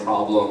is not a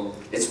problem.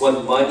 It's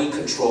when money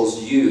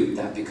controls you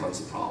that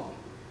becomes a problem.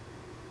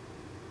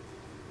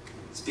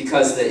 It's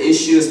because the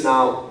issue is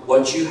not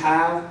what you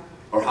have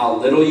or how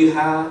little you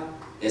have.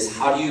 It's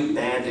how do you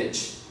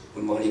manage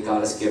the money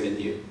God has given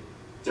you.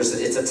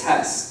 It's a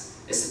test.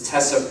 It's a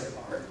test of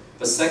your heart.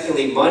 But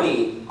secondly,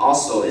 money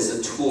also is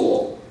a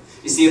tool.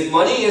 You see, if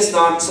money is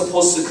not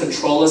supposed to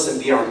control us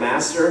and be our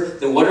master,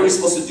 then what are we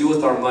supposed to do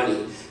with our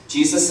money?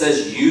 Jesus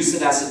says, use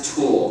it as a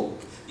tool.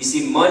 You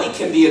see, money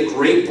can be a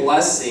great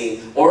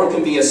blessing or it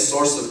can be a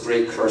source of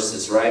great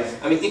curses, right?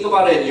 I mean, think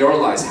about it in your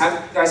lives.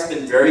 Have you guys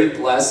been very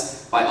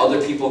blessed by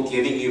other people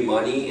giving you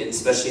money,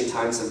 especially in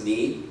times of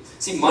need?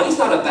 See, money's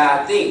not a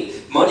bad thing.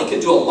 Money can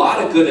do a lot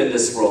of good in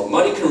this world.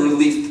 Money can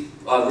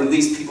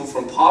release people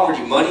from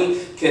poverty.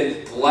 Money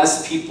can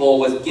bless people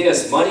with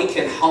gifts. Money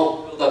can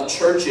help build up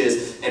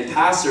churches and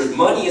pastors.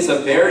 Money is a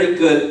very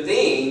good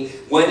thing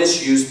when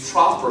it's used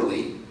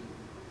properly.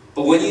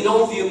 But when you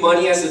don't view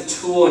money as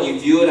a tool and you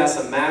view it as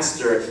a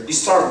master, you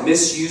start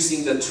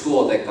misusing the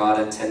tool that God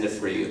intended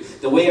for you.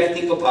 The way I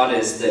think about it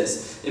is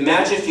this.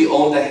 Imagine if you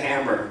owned a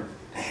hammer.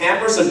 A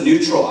hammer is a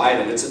neutral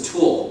item. It's a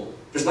tool.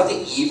 There's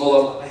nothing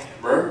evil about a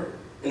hammer,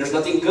 and there's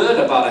nothing good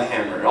about a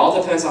hammer. It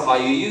all depends on how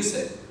you use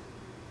it.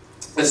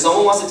 If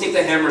someone wants to take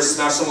the hammer and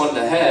smash someone in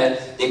the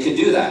head, they could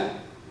do that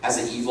as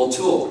an evil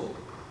tool.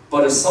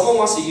 But if someone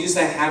wants to use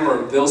that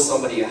hammer and build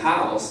somebody a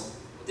house,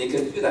 they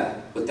can do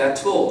that with that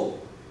tool.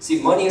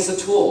 See, money is a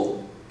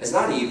tool. It's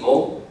not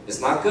evil. It's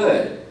not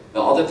good. It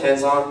all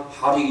depends on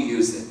how do you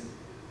use it.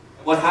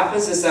 What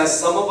happens is that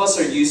some of us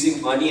are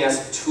using money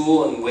as a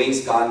tool in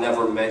ways God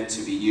never meant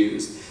to be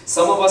used.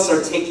 Some of us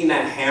are taking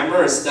that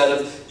hammer, instead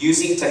of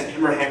using it to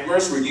hammer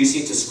hammers, we're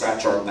using it to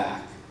scratch our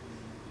back.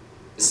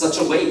 It's such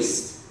a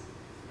waste.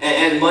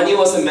 And money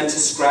wasn't meant to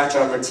scratch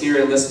our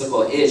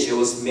materialistical itch. It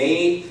was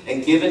made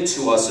and given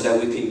to us so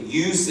that we can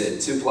use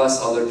it to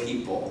bless other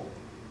people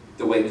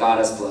the way God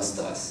has blessed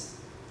us.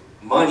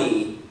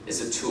 Money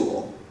is a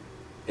tool.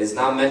 It's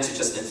not meant to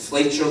just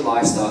inflate your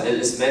lifestyle. It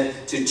is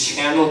meant to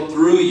channel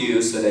through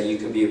you so that you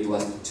can be a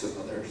blessing to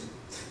others.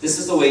 This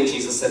is the way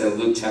Jesus said in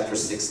Luke chapter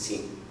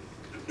 16.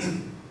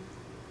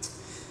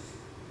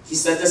 He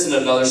said this in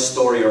another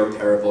story or a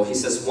parable. He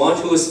says, one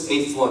who is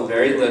faithful in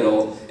very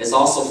little is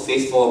also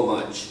faithful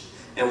in much.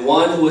 And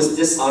one who is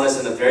dishonest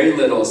in a very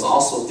little is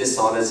also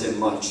dishonest in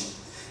much.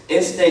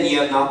 If then ye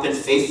have not been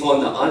faithful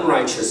in the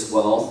unrighteous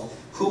wealth,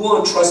 who will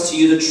entrust to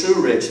you the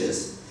true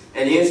riches?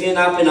 And if ye have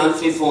not been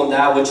unfaithful in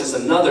that which is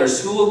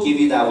another's, who will give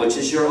you that which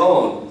is your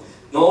own?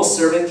 No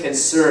servant can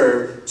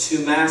serve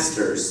two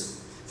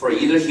masters. For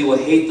either he will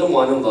hate the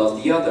one and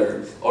love the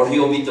other, or he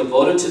will be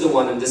devoted to the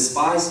one and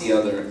despise the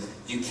other.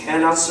 You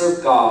cannot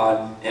serve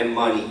God and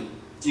money.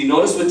 Do you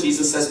notice what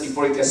Jesus says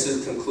before he gets to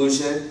the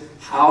conclusion?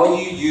 How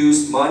you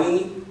use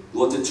money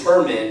will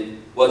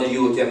determine whether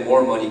you will get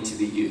more money to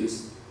be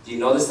used. Do you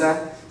notice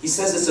that? He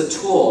says it's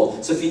a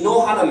tool. So if you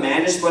know how to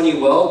manage money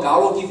well, God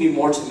will give you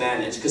more to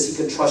manage because he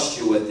can trust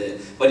you with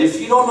it. But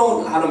if you don't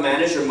know how to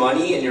manage your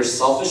money and you're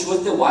selfish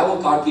with it, why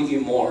will God give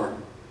you more?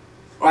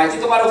 Right?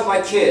 Think about it with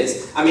my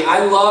kids.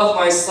 I love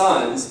my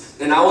sons,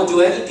 and I will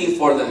do anything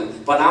for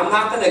them. But I'm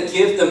not going to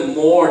give them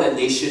more than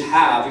they should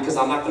have because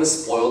I'm not going to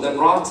spoil them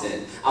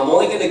rotten. I'm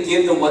only going to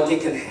give them what they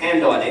can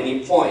handle at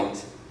any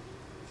point.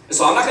 And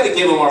so I'm not going to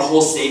give them our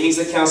whole savings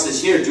account.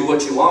 Says, here, do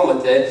what you want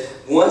with it.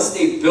 Once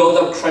they build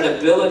up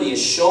credibility and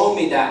show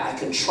me that I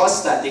can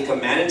trust that they can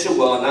manage it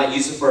well and not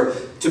use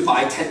it to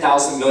buy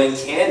 10,000 million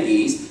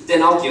candies,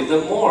 then I'll give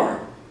them more.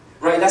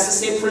 Right? That's the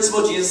same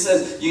principle Jesus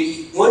says.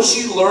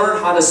 Once you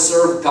learn how to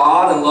serve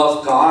God and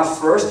love God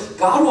first,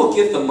 God will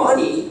give the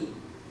money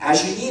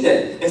as you need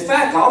it. In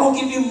fact, God will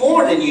give you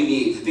more than you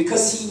need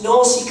because he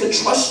knows he can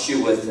trust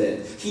you with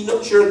it. He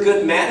knows you're a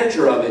good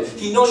manager of it.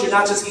 He knows you're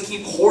not just going to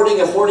keep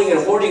hoarding and hoarding and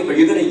hoarding, but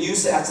you're going to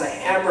use it as a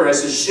hammer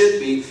as it should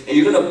be, and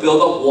you're going to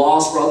build up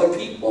walls for other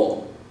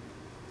people.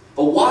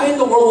 But why in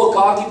the world will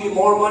God give you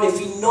more money if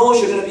he knows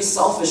you're going to be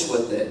selfish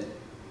with it?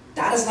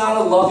 That is not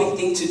a loving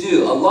thing to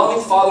do. A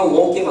loving father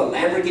won't give a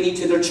Lamborghini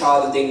to their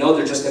child that they know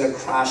they're just going to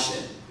crash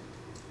it.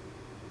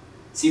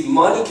 See,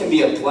 money can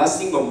be a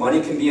blessing, but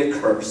money can be a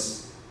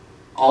curse.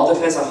 All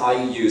depends on how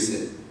you use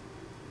it.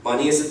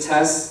 Money is a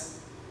test,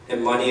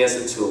 and money as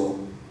a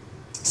tool.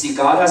 See,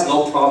 God has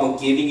no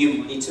problem giving you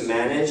money to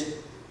manage,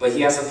 but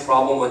he has a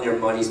problem when your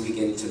money is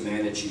beginning to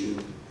manage you.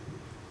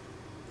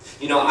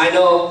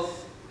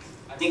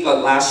 I think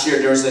last year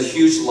there was a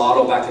huge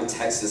lotto back in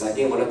Texas. I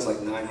think it went up to like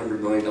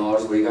 $900 million.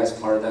 Were you guys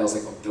part of that? It was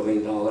like $1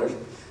 billion.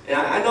 And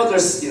I know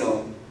there's,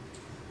 a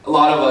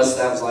lot of us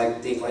that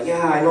was think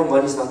yeah, I know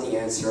money's not the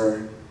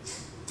answer.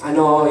 I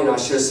know, I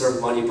should have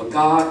served money, but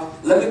God,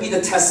 let me be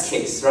the test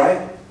case,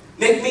 right?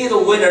 Make me the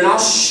winner, and I'll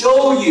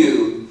show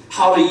you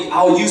how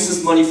I'll use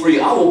this money for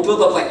you. I will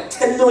build up like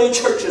 10 million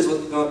churches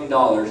with $1 million.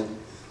 You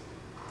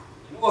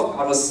know what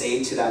God was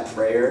saying to that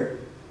prayer?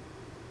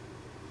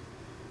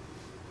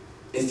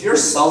 If you're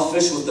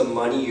selfish with the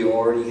money you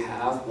already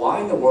have, why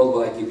in the world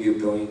would I give you $1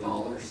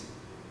 billion?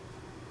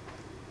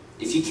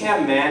 If you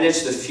can't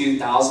manage the few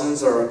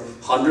thousands or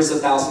hundreds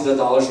of thousands of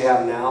dollars you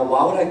have now,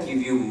 why would I give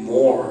you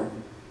more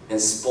and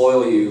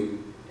spoil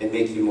you and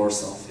make you more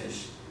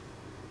selfish?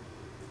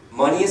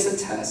 Money is a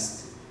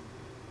test.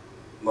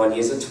 Money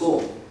is a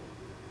tool.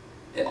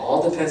 It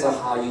all depends on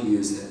how you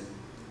use it.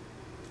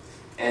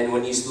 And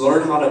when you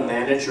learn how to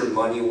manage your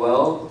money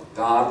well,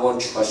 God won't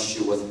trust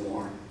you with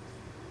more.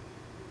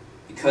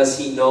 Because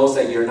he knows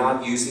that you're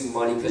not using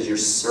money because you're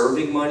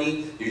serving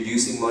money, you're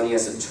using money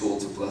as a tool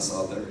to bless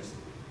others.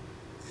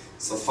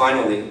 So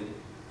finally,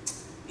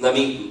 let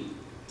me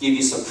give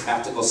you some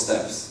practical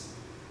steps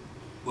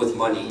with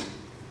money.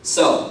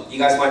 So, you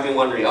guys might be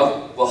wondering,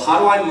 how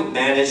do I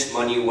manage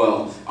money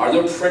well? Are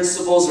there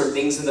principles or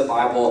things in the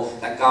Bible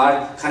that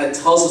God kind of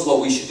tells us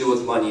what we should do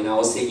with money? And I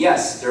will say,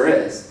 yes, there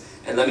is.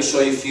 And let me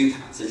show you a few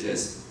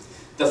passages.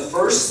 The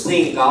first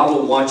thing God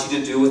will want you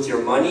to do with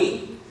your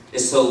money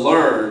is to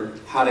learn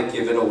how to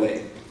give it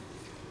away.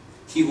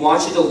 He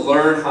wants you to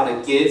learn how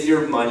to give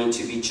your money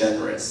to be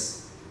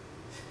generous.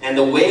 And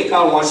the way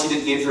God wants you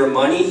to give your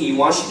money, he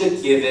wants you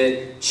to give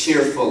it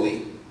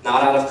cheerfully,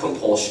 not out of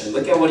compulsion.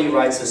 Look at what he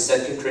writes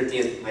in 2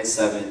 Corinthians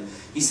 9:7.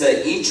 He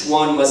said, each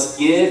one must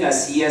give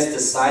as he has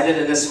decided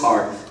in his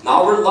heart,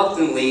 not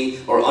reluctantly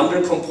or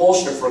under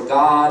compulsion, for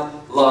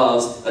God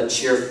loves a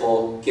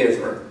cheerful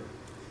giver.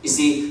 You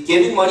see,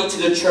 giving money to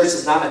the church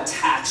is not a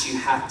tax you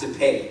have to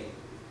pay.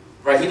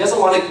 Right? He doesn't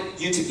want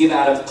you to give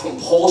out of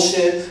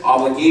compulsion,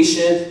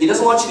 obligation. He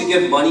doesn't want you to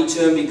give money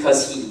to him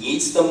because he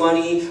needs the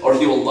money or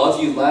he will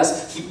love you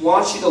less. He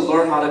wants you to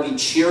learn how to be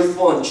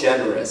cheerful and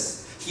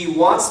generous. He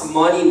wants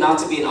money not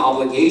to be an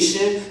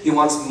obligation. He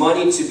wants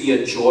money to be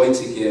a joy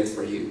to give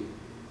for you.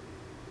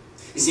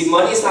 You see,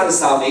 money is not a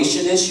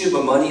salvation issue,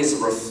 but money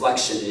is a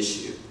reflection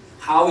issue.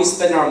 How we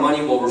spend our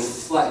money will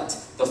reflect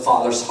the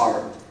Father's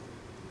heart.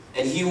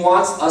 And he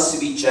wants us to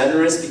be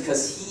generous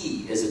because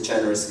he is a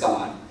generous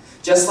God.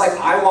 Just like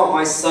I want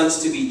my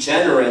sons to be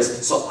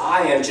generous, so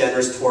I am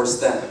generous towards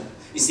them.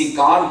 You see,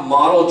 God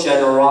modeled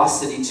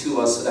generosity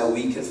to us so that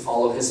we can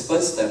follow his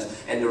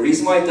footsteps. And the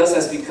reason why he does that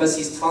is because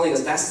he's telling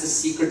us that's the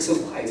secret to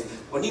life.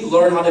 When you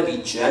learn how to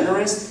be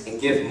generous and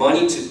give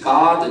money to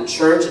God, the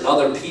church, and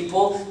other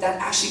people,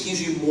 that actually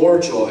gives you more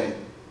joy.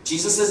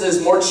 Jesus says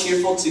it's more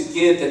cheerful to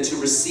give than to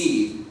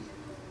receive.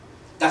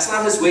 That's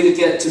not his way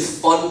to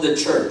fund the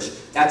church.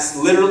 That's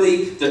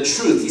literally the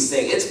truth. He's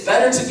saying it's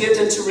better to give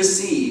than to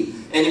receive.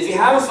 And if you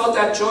haven't felt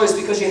that joy, it's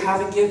because you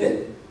haven't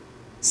given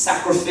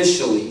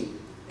sacrificially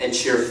and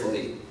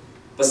cheerfully.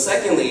 But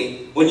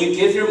secondly, when you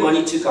give your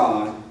money to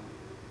God,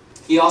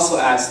 he also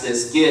adds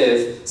this,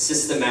 give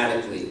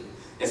systematically.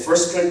 In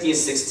 1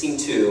 Corinthians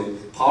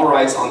 16:2, Paul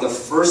writes, on the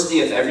first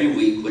day of every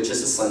week, which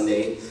is a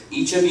Sunday,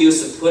 each of you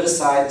is to put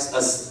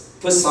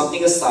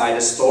something aside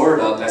and store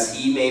it up as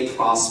he may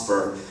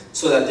prosper,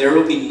 so that there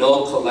will be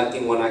no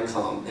collecting when I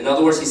come. In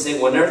other words, he's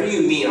saying whenever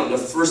you meet on the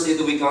first day of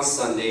the week on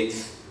Sunday,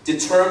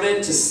 determine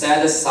to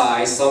set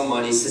aside some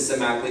money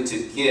systematically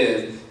to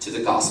give to the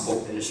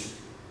gospel ministry.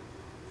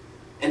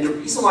 And the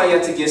reason why you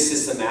have to give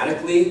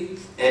systematically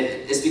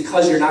is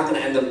because you're not going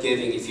to end up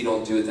giving if you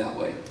don't do it that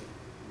way.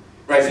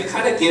 Right? If you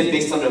kind of give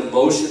based on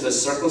emotions or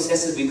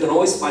circumstances, we can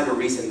always find a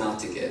reason not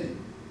to give.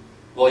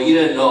 Well, you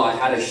didn't know I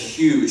had a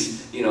huge,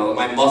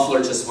 my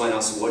muffler just went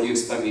out, so what do you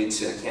expect me to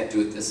do? I can't do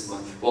it this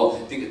month.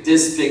 Well,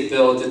 this big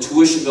bill, the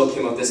tuition bill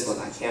came up this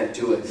month, I can't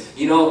do it.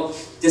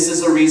 This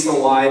is a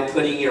reason why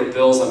putting your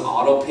bills on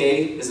auto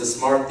pay is a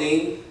smart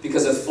thing,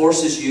 because it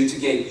forces you to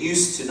get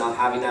used to not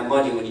having that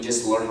money when you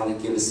just learn how to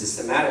give it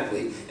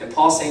systematically. And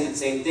Paul's saying the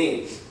same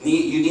thing.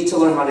 You need to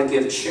learn how to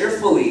give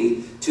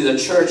cheerfully to the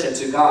church and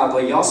to God,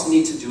 but you also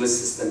need to do it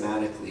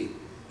systematically.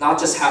 Not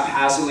just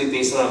haphazardly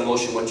based on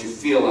emotion, what you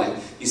feel like.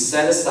 You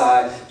set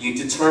aside, you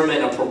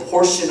determine a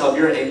proportion of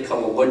your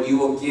income of what you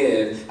will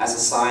give as a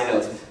sign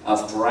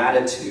of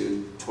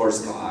gratitude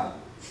towards God.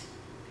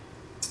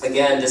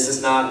 Again, this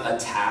is not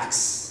a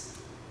tax.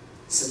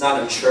 This is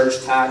not a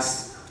church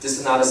tax. This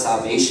is not a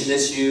salvation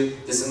issue.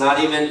 This is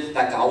not even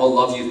that God will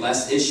love you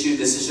less issue.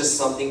 This is just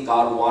something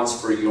God wants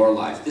for your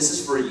life. This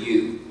is for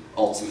you,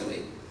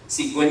 ultimately.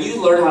 See, when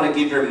you learn how to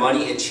give your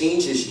money, it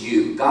changes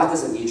you. God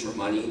doesn't need your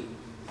money.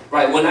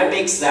 Right, when I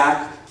make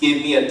Zach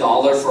give me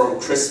 $1 for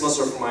Christmas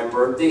or for my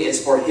birthday,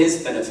 it's for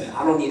his benefit.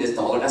 I don't need his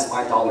dollar, that's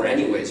my dollar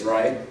anyways,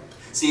 right?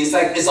 See,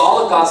 it's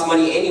all of God's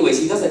money anyways.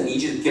 He doesn't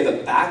need you to give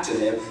it back to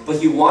him, but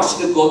he wants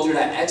you to go through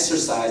that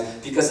exercise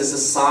because it's a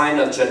sign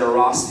of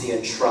generosity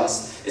and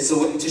trust. It's a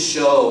way to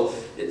show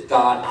that,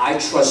 God, I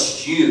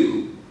trust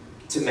you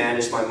to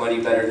manage my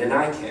money better than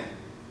I can.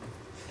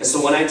 And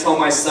so when I tell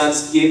my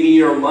sons, give me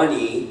your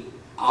money,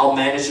 I'll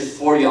manage it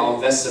for you, I'll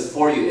invest it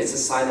for you. It's a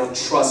sign of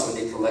trust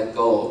when they can let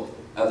go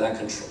of that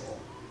control.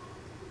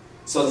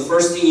 So the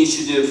first thing you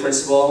should do, the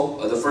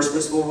first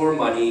principle for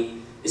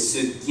money is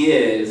to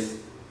give,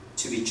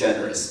 to be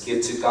generous.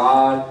 Give to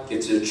God,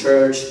 give to the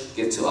church,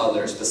 give to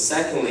others. But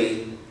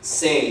secondly,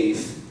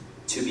 save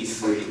to be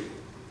free.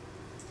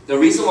 The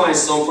reason why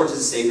it's so important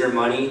to save your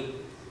money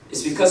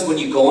is because when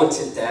you go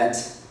into debt,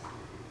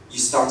 you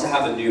start to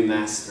have a new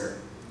master.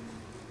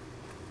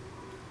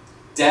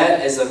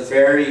 Debt is a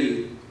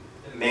very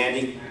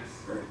demanding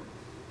master.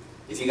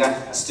 If you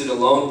got student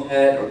loan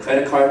debt or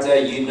credit card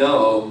debt,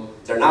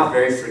 they're not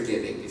very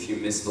forgiving if you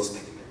miss those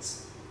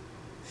payments.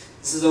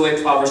 This is the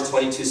way Proverbs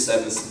 22:7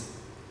 says,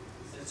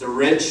 the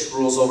rich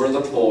rules over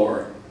the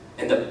poor,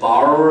 and the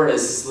borrower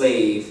is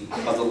slave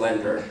of the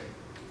lender.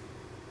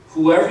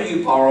 Whoever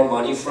you borrow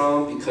money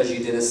from because you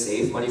didn't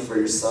save money for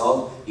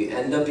yourself, you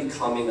end up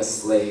becoming a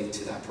slave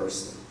to that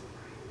person.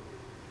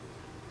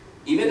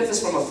 Even if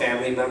it's from a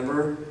family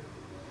member,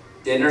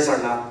 dinners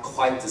are not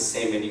quite the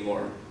same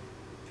anymore,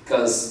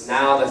 because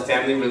now the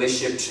family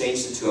relationship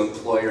changed into an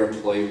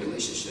employer-employee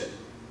relationship.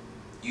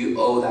 You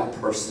owe that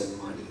person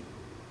money,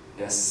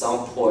 and at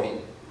some point,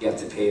 you have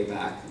to pay it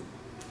back.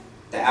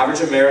 The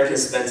average American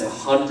spends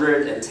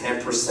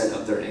 110%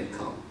 of their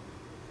income,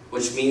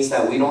 which means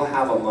that we don't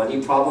have a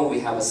money problem, we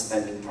have a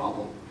spending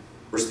problem.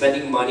 We're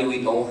spending money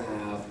we don't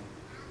have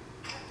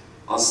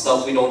on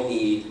stuff we don't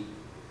need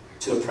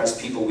to impress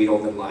people we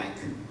don't even like,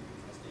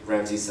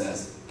 Ramsey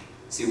says.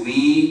 See,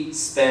 we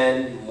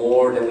spend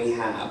more than we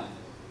have.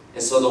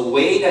 And so the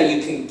way that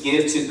you can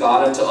give to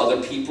God and to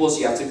other people is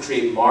you have to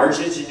create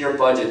margins in your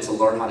budget to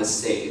learn how to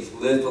save.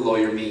 Live below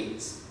your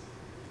means.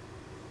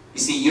 You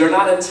see, you're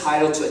not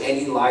entitled to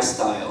any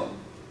lifestyle.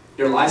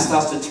 Your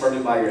lifestyle is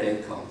determined by your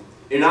income.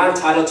 You're not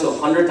entitled to a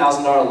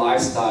 $100,000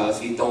 lifestyle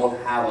if you don't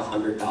have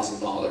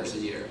 $100,000 a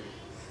year.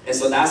 And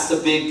so that's the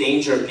big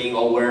danger of being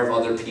aware of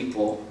other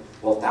people.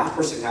 Well, if that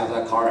person can have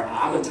that car,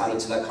 I'm entitled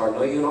to that car.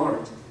 No, you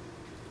aren't.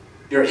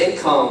 Your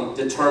income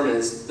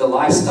determines the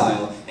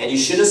lifestyle, and you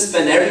shouldn't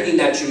spend everything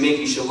that you make.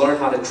 You should learn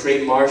how to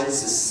create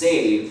margins to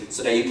save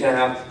so that you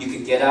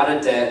can get out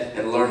of debt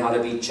and learn how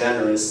to be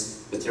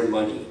generous with your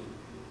money.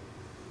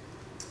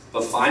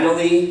 But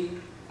finally,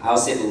 I would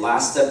say the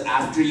last step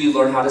after you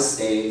learn how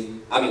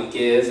to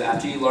give,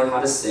 after you learn how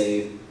to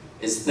save,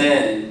 is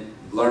then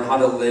learn how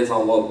to live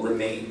on what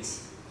remains.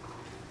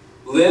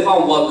 Live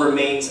on what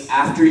remains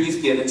after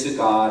you've given to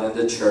God and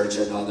the church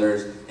and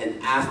others,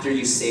 and after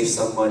you save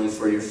some money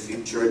for your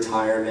future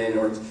retirement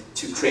or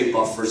to create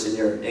buffers in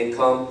your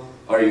income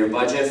or your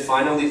budget.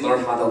 Finally,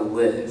 learn how to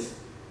live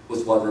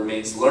with what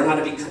remains. Learn how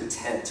to be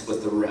content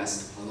with the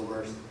rest, in other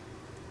words.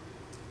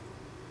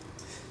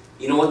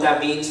 You know what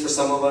that means for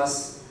some of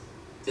us?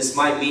 This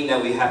might mean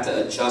that we have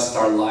to adjust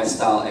our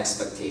lifestyle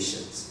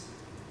expectations.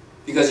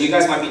 Because you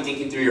guys might be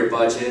thinking through your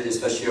budget,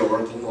 especially you're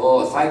working,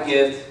 well, if I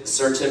give a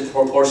certain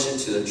proportion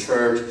to the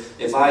church,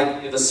 if I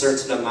give a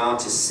certain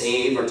amount to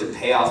save or to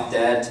pay off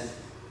debt,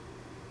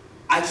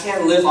 I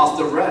can't live off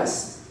the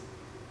rest.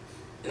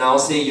 And I will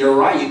say, you're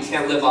right, you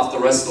can't live off the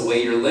rest the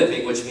way you're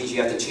living, which means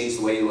you have to change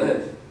the way you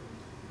live.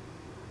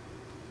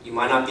 You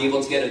might not be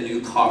able to get a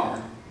new car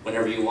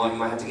whenever you want. You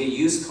might have to get a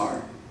used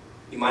car.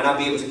 You might not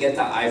be able to get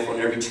that iPhone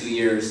every 2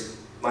 years.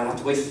 You might have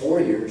to wait 4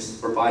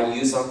 years or buy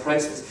used on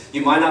Craigslist.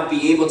 You might not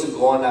be able to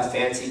go on that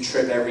fancy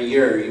trip every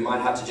year. You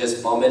might have to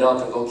just bum it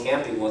up and go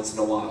camping once in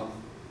a while.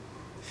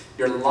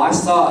 Your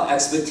lifestyle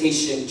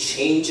expectation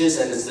changes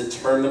and is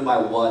determined by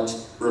what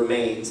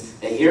remains.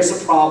 And here's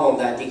a problem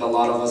that I think a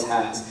lot of us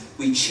has.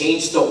 We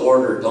change the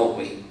order, don't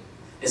we?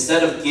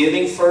 Instead of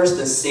giving first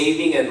and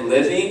saving and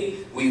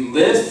living, we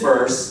live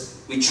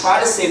first, we try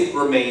to save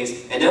what remains,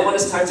 and then when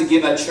it's time to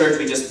give at church,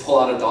 we just pull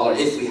out $1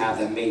 if we have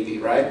that, maybe,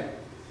 right?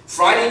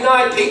 Friday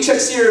night,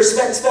 paychecks here,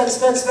 spend.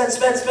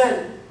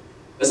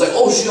 It's like,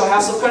 oh shoot, I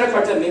have some credit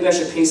card debt, maybe I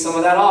should pay some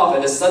of that off.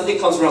 And then Sunday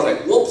comes around,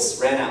 like, whoops,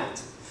 ran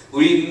out.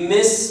 We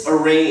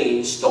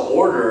misarrange the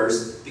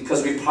orders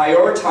because we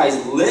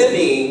prioritize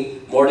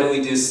living more than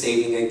we do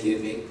saving and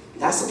giving.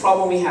 And that's the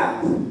problem we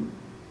have.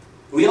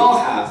 We all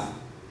have,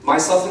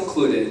 myself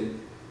included,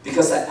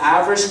 because the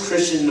average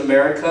Christian in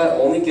America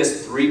only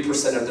gives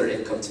 3% of their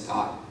income to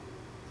God.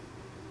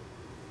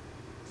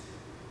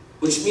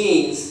 Which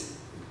means,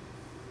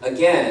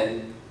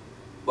 again,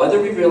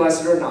 whether we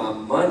realize it or not,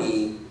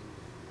 money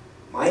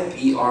might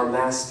be our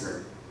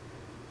master.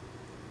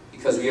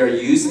 Because we are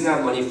using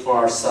that money for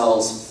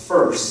ourselves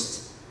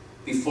first,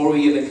 before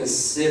we even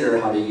consider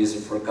how to use it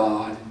for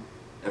God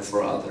and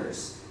for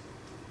others.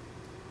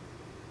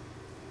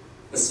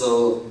 And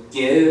so,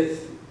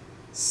 give,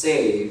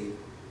 save,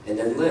 and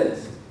then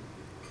live.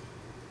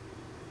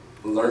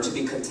 Learn to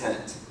be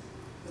content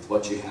with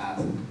what you have.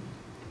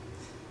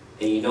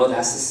 And you know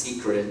that's the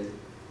secret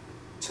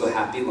to a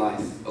happy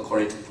life,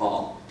 according to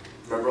Paul.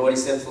 Remember what he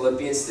said in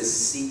Philippians? This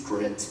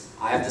secret.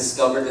 I have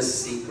discovered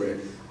this secret.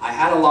 I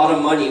had a lot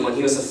of money when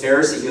he was a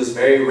Pharisee. He was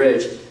very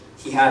rich.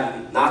 He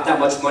had not that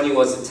much money,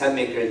 was a tent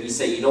maker. And he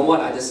said, you know what?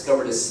 I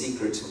discovered a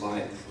secret to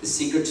life. The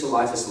secret to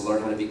life is to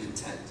learn how to be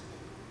content.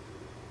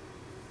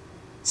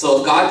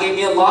 So if God gave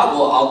me a lot,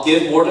 well, I'll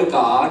give more to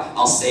God,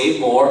 I'll save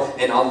more,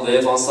 and I'll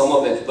live on some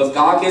of it. But if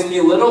God gives me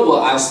a little,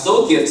 well, I'll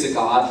still give to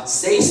God,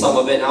 save some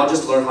of it, and I'll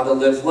just learn how to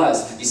live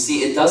less. You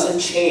see, it doesn't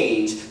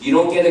change. You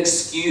don't get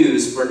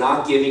excused for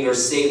not giving or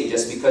saving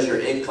just because your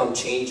income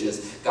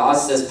changes. God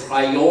says,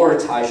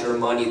 prioritize your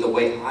money the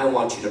way I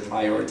want you to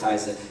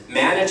prioritize it.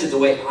 Manage it the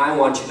way I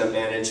want you to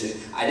manage it.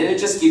 I didn't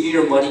just give you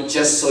your money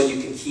just so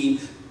you can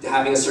keep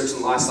having a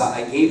certain lifestyle.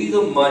 I gave you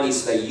the money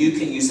so that you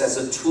can use it as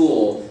a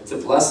tool to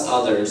bless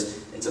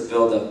others and to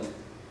build up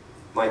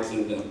my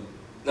kingdom.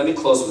 Let me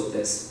close with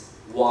this.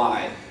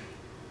 Why?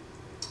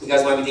 You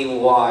guys might be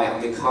thinking, why? I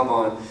mean, come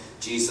on,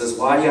 Jesus.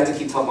 Why do you have to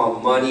keep talking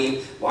about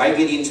money? Why are you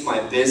getting into my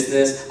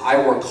business?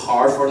 I work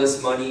hard for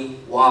this money.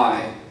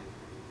 Why?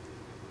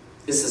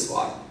 This is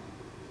why.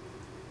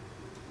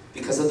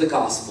 Because of the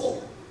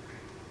gospel.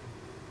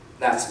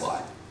 That's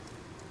why.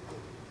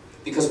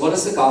 Because what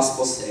does the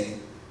gospel say?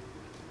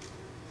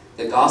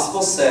 The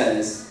gospel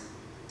says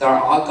that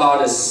our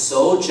God is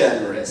so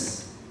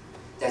generous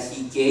that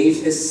he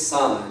gave his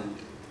son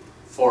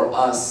for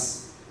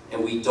us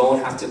and we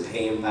don't have to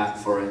pay him back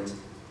for it.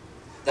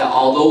 That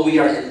although we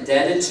are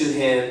indebted to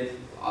him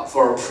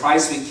for a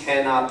price we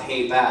cannot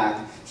pay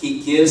back,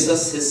 he gives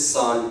us his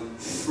son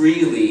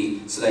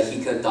freely so that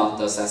he can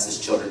adopt us as his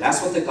children.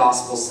 That's what the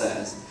gospel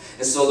says.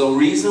 And so the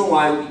reason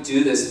why we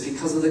do this is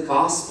because of the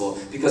gospel.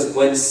 Because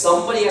when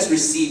somebody has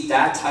received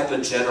that type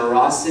of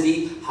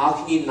generosity, how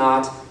can you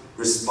not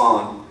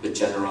respond with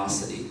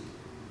generosity?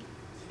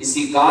 You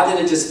see, God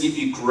didn't just give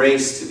you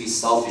grace to be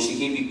selfish. He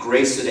gave you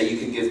grace so that you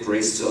can give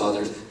grace to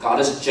others. God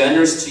is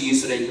generous to you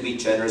so that you can be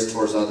generous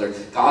towards others.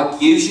 God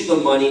gives you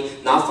the money,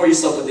 not for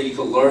yourself, but that you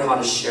can learn how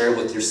to share it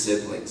with your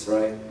siblings,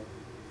 right?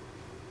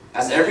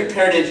 As every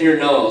parent in here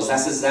knows,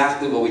 that's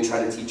exactly what we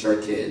try to teach our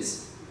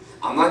kids.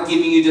 I'm not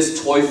giving you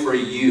this toy for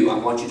you. I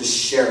want you to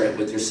share it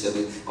with your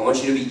sibling. I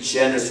want you to be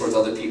generous towards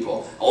other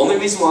people. The only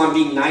reason why I'm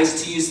being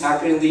nice to you,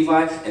 Zachary and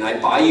Levi, and I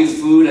buy you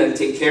food and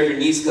take care of your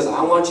needs, because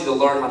I want you to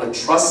learn how to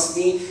trust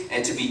me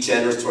and to be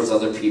generous towards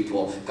other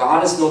people.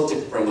 God is no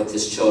different with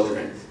his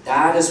children.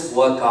 That is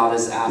what God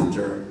is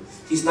after.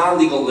 He's not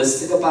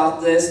legalistic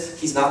about this.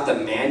 He's not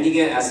demanding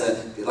it as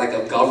like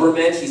a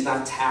government. He's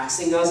not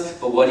taxing us.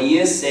 But what he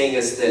is saying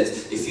is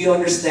this: if you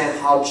understand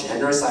how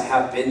generous I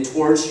have been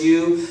towards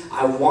you,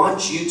 I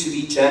want you to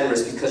be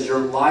generous, because your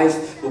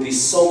life will be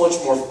so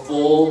much more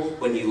full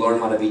when you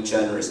learn how to be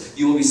generous.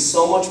 You will be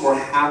so much more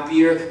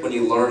happier when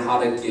you learn how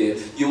to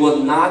give. You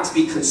will not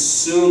be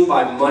consumed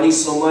by money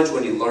so much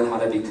when you learn how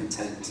to be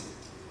content.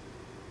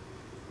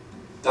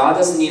 God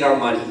doesn't need our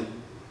money,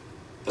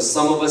 but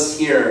some of us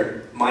here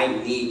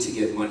might need to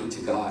give money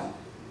to God.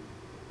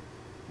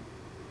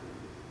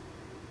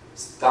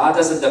 God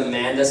doesn't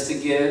demand us to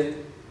give,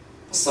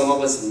 but some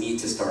of us need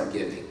to start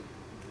giving.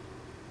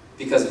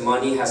 Because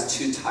money has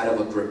too tight of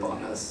a grip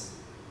on us.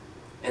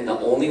 And the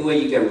only way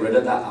you get rid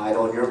of that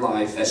idol in your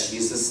life, as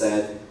Jesus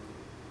said,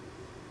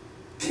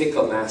 pick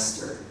a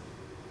master.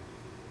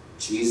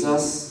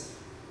 Jesus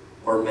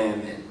or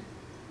mammon.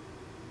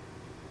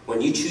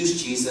 When you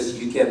choose Jesus,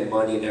 you get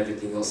money and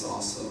everything else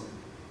also.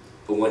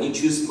 But when you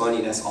choose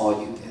money, that's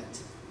all you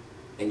get.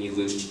 And you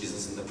lose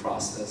Jesus in the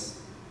process.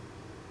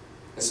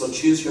 And so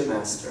choose your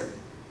master.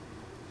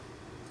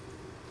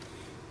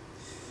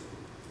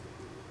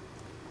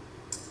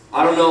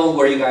 I don't know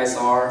where you guys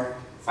are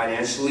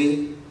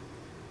financially.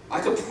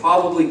 I could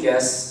probably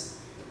guess,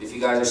 if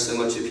you guys are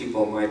similar to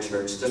people in my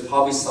church, there's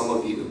probably some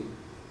of you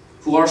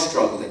who are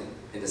struggling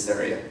in this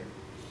area.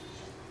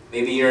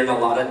 Maybe you're in a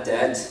lot of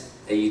debt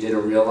that you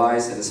didn't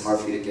realize, and it's hard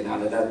for you to get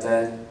out of that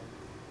debt.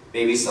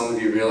 Maybe some of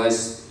you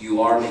realize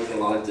you are making a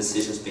lot of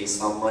decisions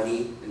based on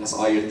money, and that's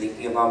all you're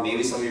thinking about.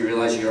 Maybe some of you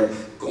realize you're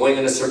going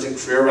in a certain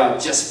career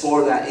route just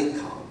for that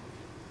income.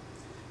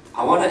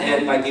 I want to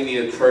end by giving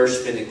you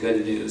encouragement and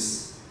good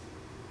news.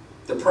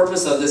 The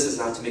purpose of this is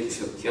not to make you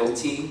feel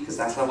guilty, because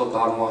that's not what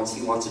God wants.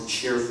 He wants a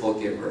cheerful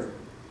giver.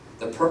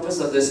 The purpose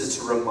of this is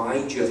to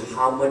remind you of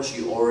how much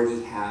you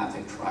already have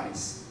in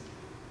Christ.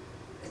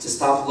 And to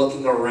stop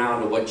looking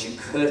around at what you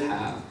could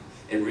have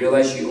and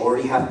realize you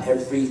already have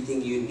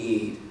everything you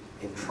need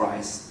in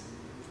Christ.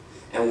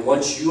 And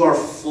once you are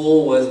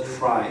full with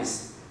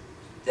Christ,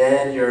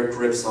 then your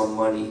grips on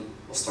money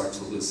will start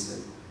to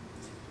loosen.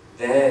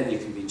 Then you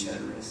can be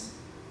generous.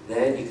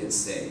 Then you can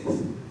save.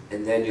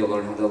 And then you'll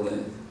learn how to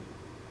live.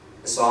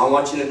 So I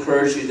want you to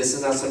encourage you. This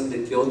is not something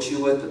to guilt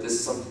you with, but this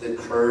is something to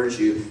encourage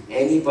you.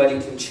 Anybody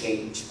can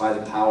change by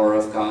the power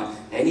of God.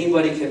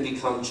 Anybody can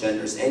become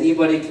generous.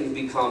 Anybody can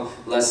become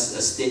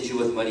less stingy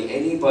with money.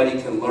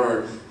 Anybody can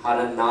learn how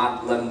to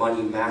not let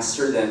money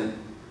master them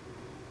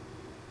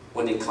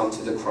when they come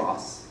to the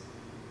cross.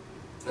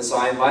 And so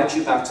I invite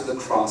you back to the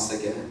cross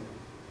again,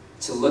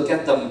 to look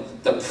at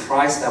the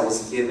price that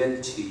was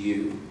given to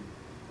you.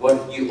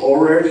 What you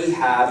already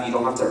have, you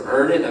don't have to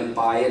earn it and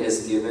buy it,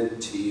 is given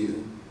to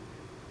you.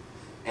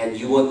 And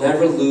you will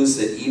never lose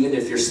it, even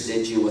if you're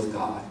stingy with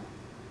God.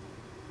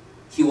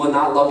 He will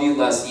not love you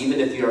less, even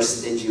if you are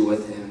stingy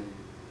with Him.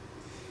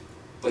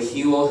 But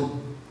He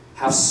will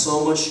have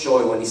so much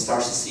joy when He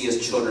starts to see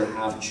His children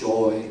have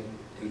joy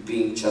in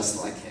being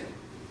just like Him.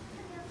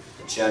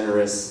 A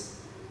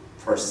generous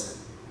person.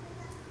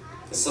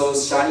 And so,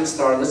 Shining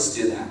Star, let's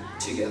do that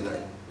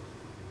together.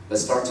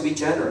 Let's start to be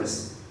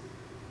generous.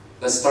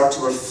 Let's start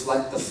to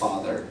reflect the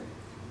Father.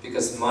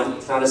 Because money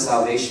is not a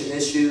salvation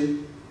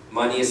issue.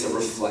 Money is a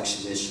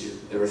reflection issue.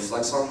 It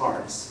reflects our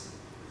hearts.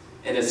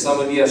 And if some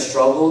of you have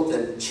struggled,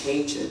 then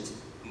change it.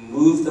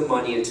 Move the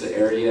money into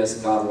areas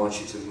God wants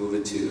you to move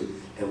it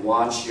to, and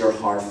watch your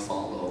heart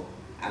follow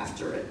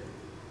after it.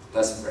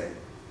 Let's pray.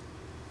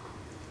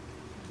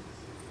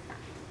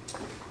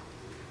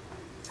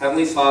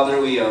 Heavenly Father,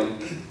 we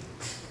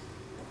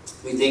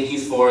thank you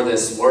for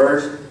this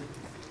word.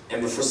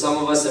 And for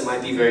some of us, it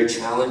might be very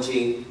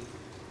challenging.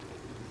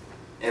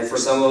 And for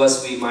some of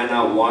us, we might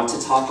not want to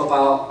talk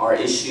about our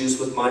issues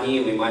with money,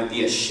 and we might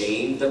be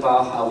ashamed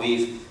about how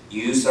we've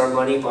used our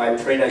money, but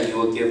I pray that you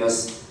will give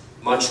us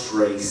much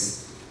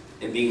grace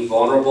in being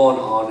vulnerable and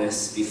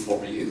honest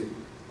before you.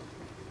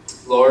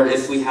 Lord,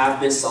 if we have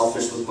been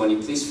selfish with money,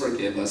 please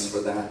forgive us for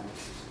that.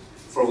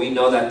 For we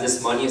know that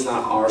this money is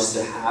not ours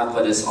to have,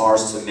 but it's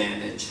ours to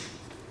manage.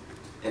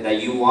 And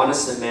that you want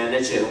us to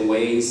manage it in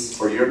ways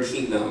for your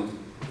kingdom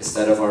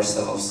instead of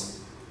ourselves.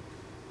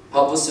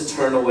 Help us to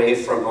turn away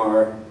from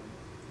our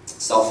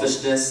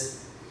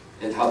selfishness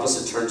and help us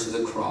to turn to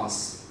the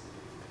cross.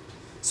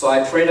 So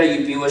I pray that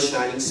you be with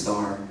Shining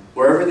Star,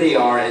 wherever they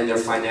are in their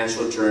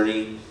financial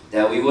journey,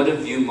 that we wouldn't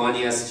view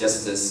money as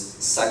just this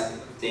second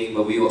thing,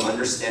 but we will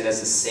understand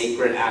as a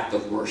sacred act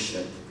of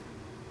worship.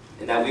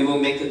 And that we will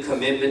make a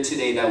commitment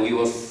today that we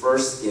will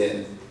first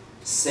give,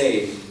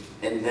 save,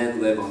 and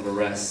then live on the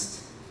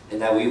rest. And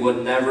that we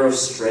would never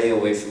stray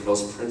away from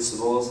those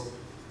principles,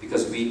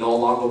 because we no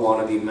longer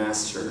want to be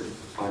mastered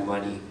by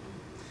money.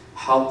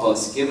 help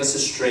us, give us the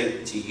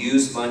strength to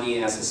use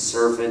money as a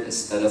servant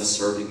instead of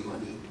serving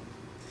money.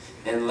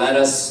 And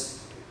bless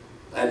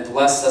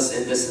us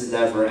in this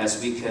endeavor as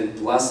we can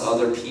bless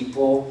other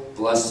people,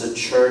 bless the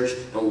church,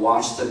 and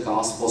watch the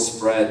gospel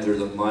spread through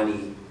the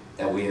money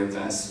that we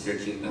invest in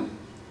your kingdom.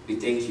 We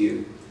thank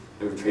you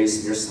and we praise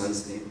in your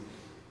Son's name.